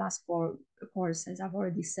Erasmus Plus course, as I've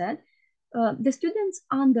already said, the students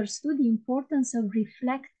understood the importance of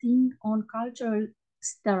reflecting on cultural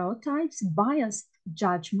stereotypes, biased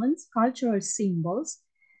judgments, cultural symbols,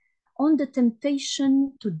 on the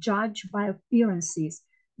temptation to judge by appearances,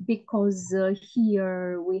 because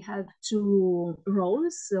here we have two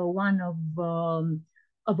roles, one of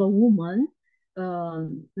a woman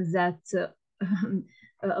that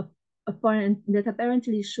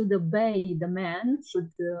apparently should obey the man,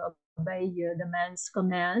 should obey the man's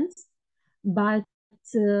commands, but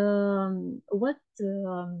what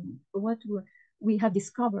we have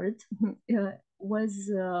discovered was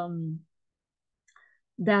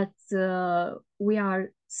that we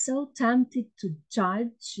are so tempted to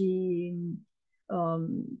judge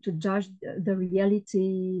the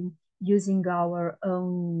reality using our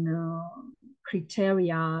own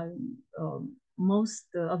criteria,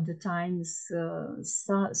 most of the times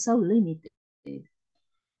so limited.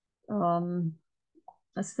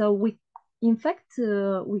 So we, in fact,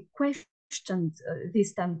 we questioned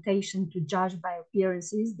this temptation to judge by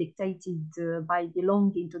appearances dictated by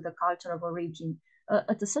belonging to the culture of origin.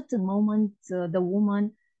 At a certain moment, the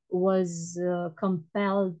woman was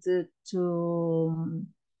compelled to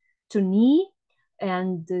knee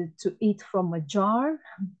and to eat from a jar,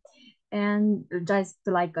 and just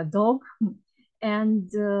like a dog. And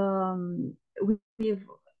we've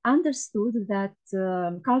understood that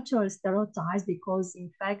cultural stereotypes, because in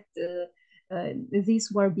fact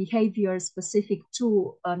these were behaviors specific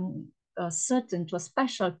to a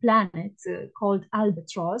special planet called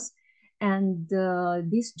Albatross, and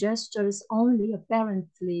these gestures only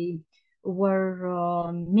apparently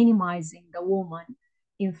were minimizing the woman.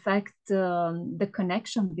 In fact, the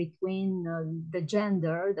connection between the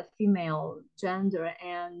gender, the female gender,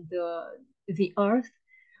 and the earth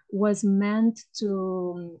was meant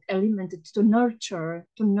to nurture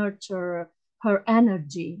her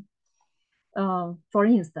energy. For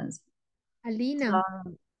instance, Alina.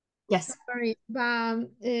 Yes. Sorry, but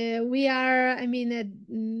we are, I mean, at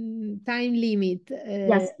time limit.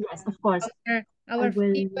 Yes, of course. Our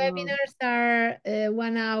webinars are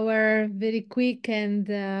 1 hour, very quick, and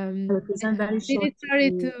I'm very really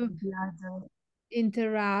sorry to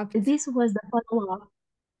interrupt. This was the follow-up.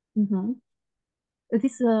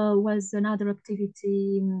 This was another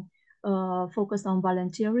activity focused on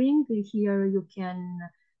volunteering. Here you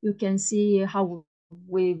can see how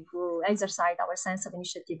we've exercised our sense of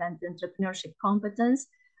initiative and entrepreneurship competence.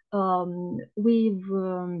 We've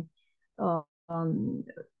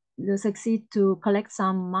succeed to collect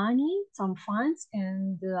some money, some funds,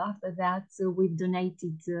 and after that we've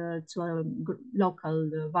donated to a local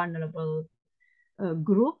vulnerable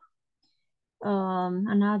group.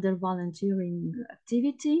 Another volunteering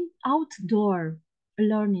activity, outdoor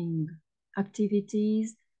learning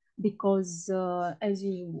activities, because as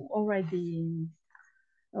you already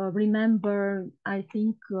remember, I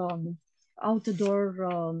think outdoor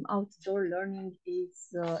learning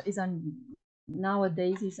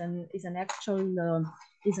nowadays is an actual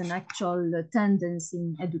tendency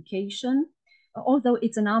in education, although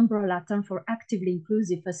it's an umbrella term for actively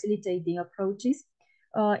inclusive facilitating approaches.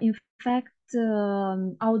 In fact,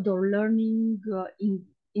 outdoor learning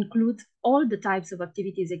includes all the types of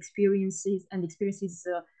activities, experiences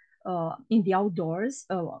in the outdoors,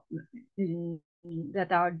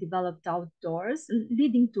 that are developed outdoors,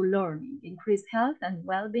 leading to learning, increased health and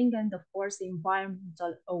well-being, and of course,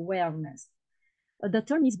 environmental awareness. The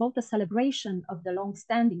term is both a celebration of the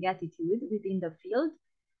long-standing attitude within the field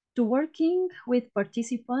to working with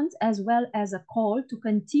participants, as well as a call to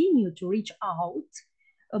continue to reach out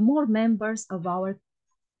more members of our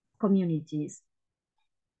communities.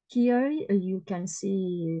 Here you can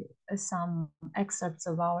see some excerpts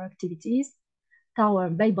of our activities.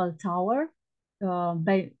 Babel Tower.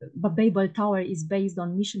 Babel Tower is based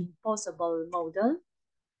on Mission Impossible model,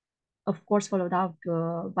 of course, followed up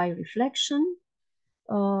by reflection.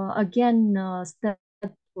 Again, step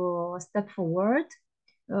forward,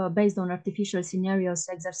 based on artificial scenarios,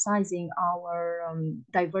 exercising our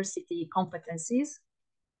diversity competencies.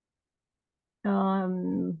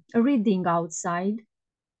 Reading outside,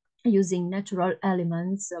 using natural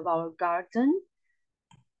elements of our garden.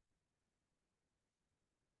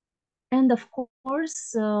 And of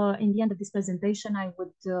course, in the end of this presentation, I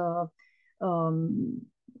would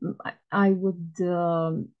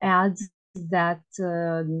add that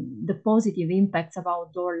the positive impacts of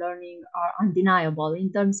outdoor learning are undeniable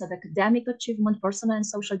in terms of academic achievement, personal and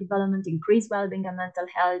social development, increased well-being and mental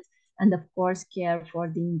health, and of course, care for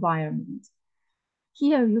the environment.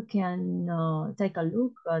 Here you can take a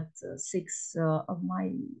look at 6 of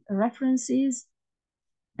my references.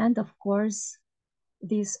 And of course,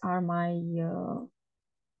 these are my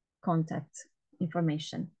contact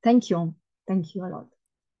information. Thank you. Thank you a lot.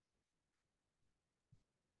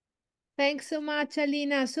 Thanks so much,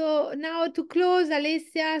 Alina. So now to close,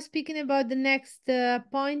 Alessia, speaking about the next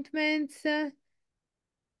appointments.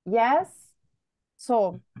 Yes.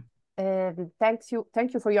 So thank you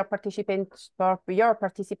for your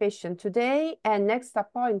participation today. And next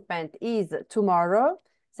appointment is tomorrow,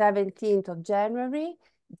 17th of January.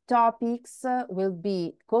 Topics will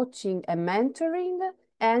be coaching and mentoring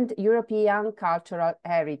and European cultural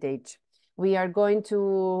heritage. We are going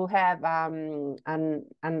to have a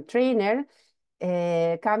trainer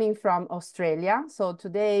coming from Australia. So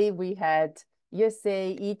today we had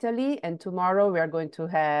USA, Italy, and tomorrow we are going to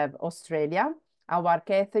have Australia, our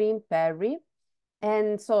Catherine Perry.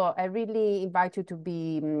 And so I really invite you to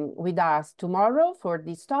be with us tomorrow for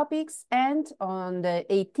these topics. And on the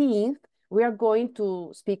 18th, we are going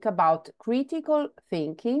to speak about critical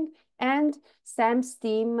thinking and STEM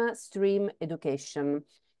stream education,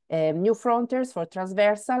 new frontiers for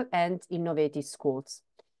transversal and innovative schools.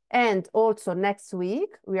 And also next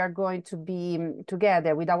week, we are going to be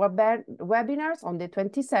together with our webinars on the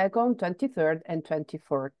 22nd, 23rd, and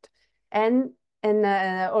 24th. And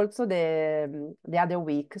also the other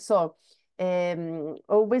week. So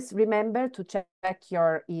always remember to check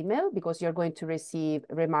your email because you're going to receive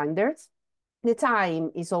reminders. The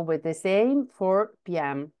time is always the same, 4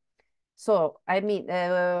 p.m. So, I mean,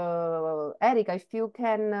 Erika, if you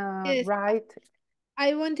can Yes. write.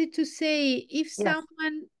 I wanted to say, if Yes.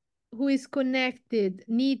 someone who is connected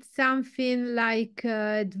needs something like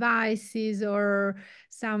advices or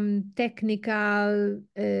some technical,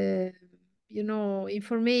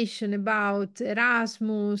 information about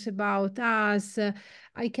Erasmus, about us,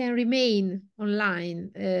 I can remain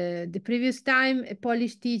online. The previous time, a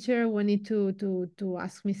Polish teacher wanted to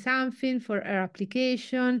ask me something for her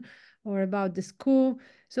application or about the school.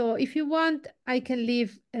 So if you want, I can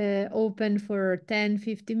leave open for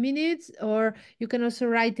 10-15 minutes, or you can also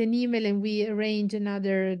write an email and we arrange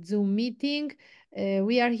another Zoom meeting.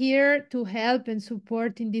 We are here to help and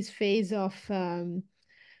support in this phase of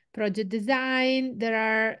project design. There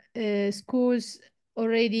are schools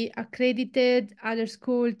already accredited, other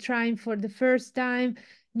schools trying for the first time,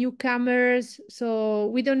 newcomers. So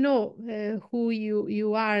we don't know who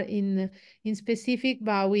you are in specific,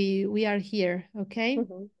 but we are here. Okay.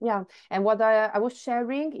 Yeah, and what I was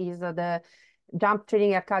sharing is the Jump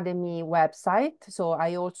Training Academy website. So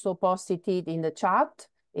I also posted it in the chat,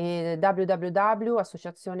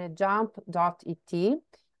 www.associazionejump.it.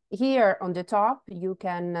 Here on the top, you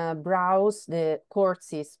can browse the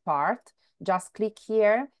courses part. Just click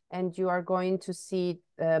here and you are going to see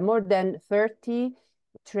more than 30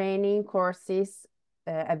 training courses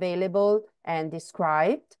available and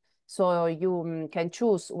described. So you can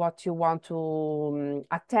choose what you want to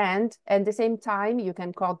attend. At the same time, you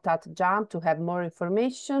can contact JUMP to have more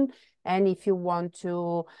information. And if you want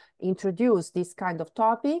to introduce this kind of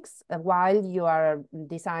topics while you are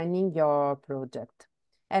designing your project.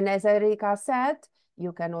 And as Erika said,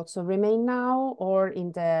 you can also remain now, or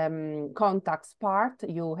in the contacts part,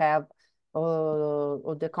 you have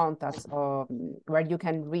all the contacts where you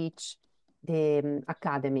can reach the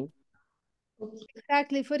academy.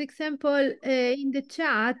 Exactly. For example, in the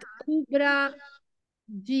chat, Kubra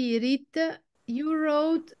Girit, you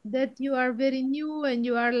wrote that you are very new and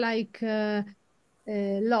you are like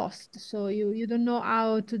lost, so you don't know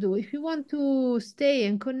how to do. If you want to stay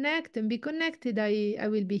and connect and be connected, I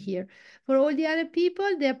will be here. For all the other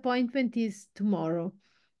people, the appointment is tomorrow.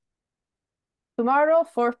 Tomorrow,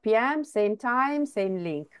 4 p.m., same time, same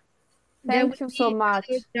link. Thank you so much.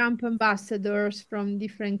 Jump ambassadors from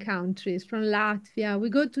different countries, from Latvia. We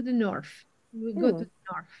go to the north. We go to the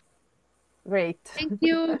north. Great. Thank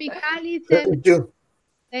you, Michalis. Thank you.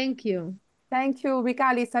 Thank you. Thank you,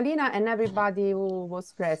 Michalis, Alina, and everybody who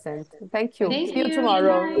was present. Thank you. Thank See you you.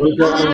 tomorrow. Welcome.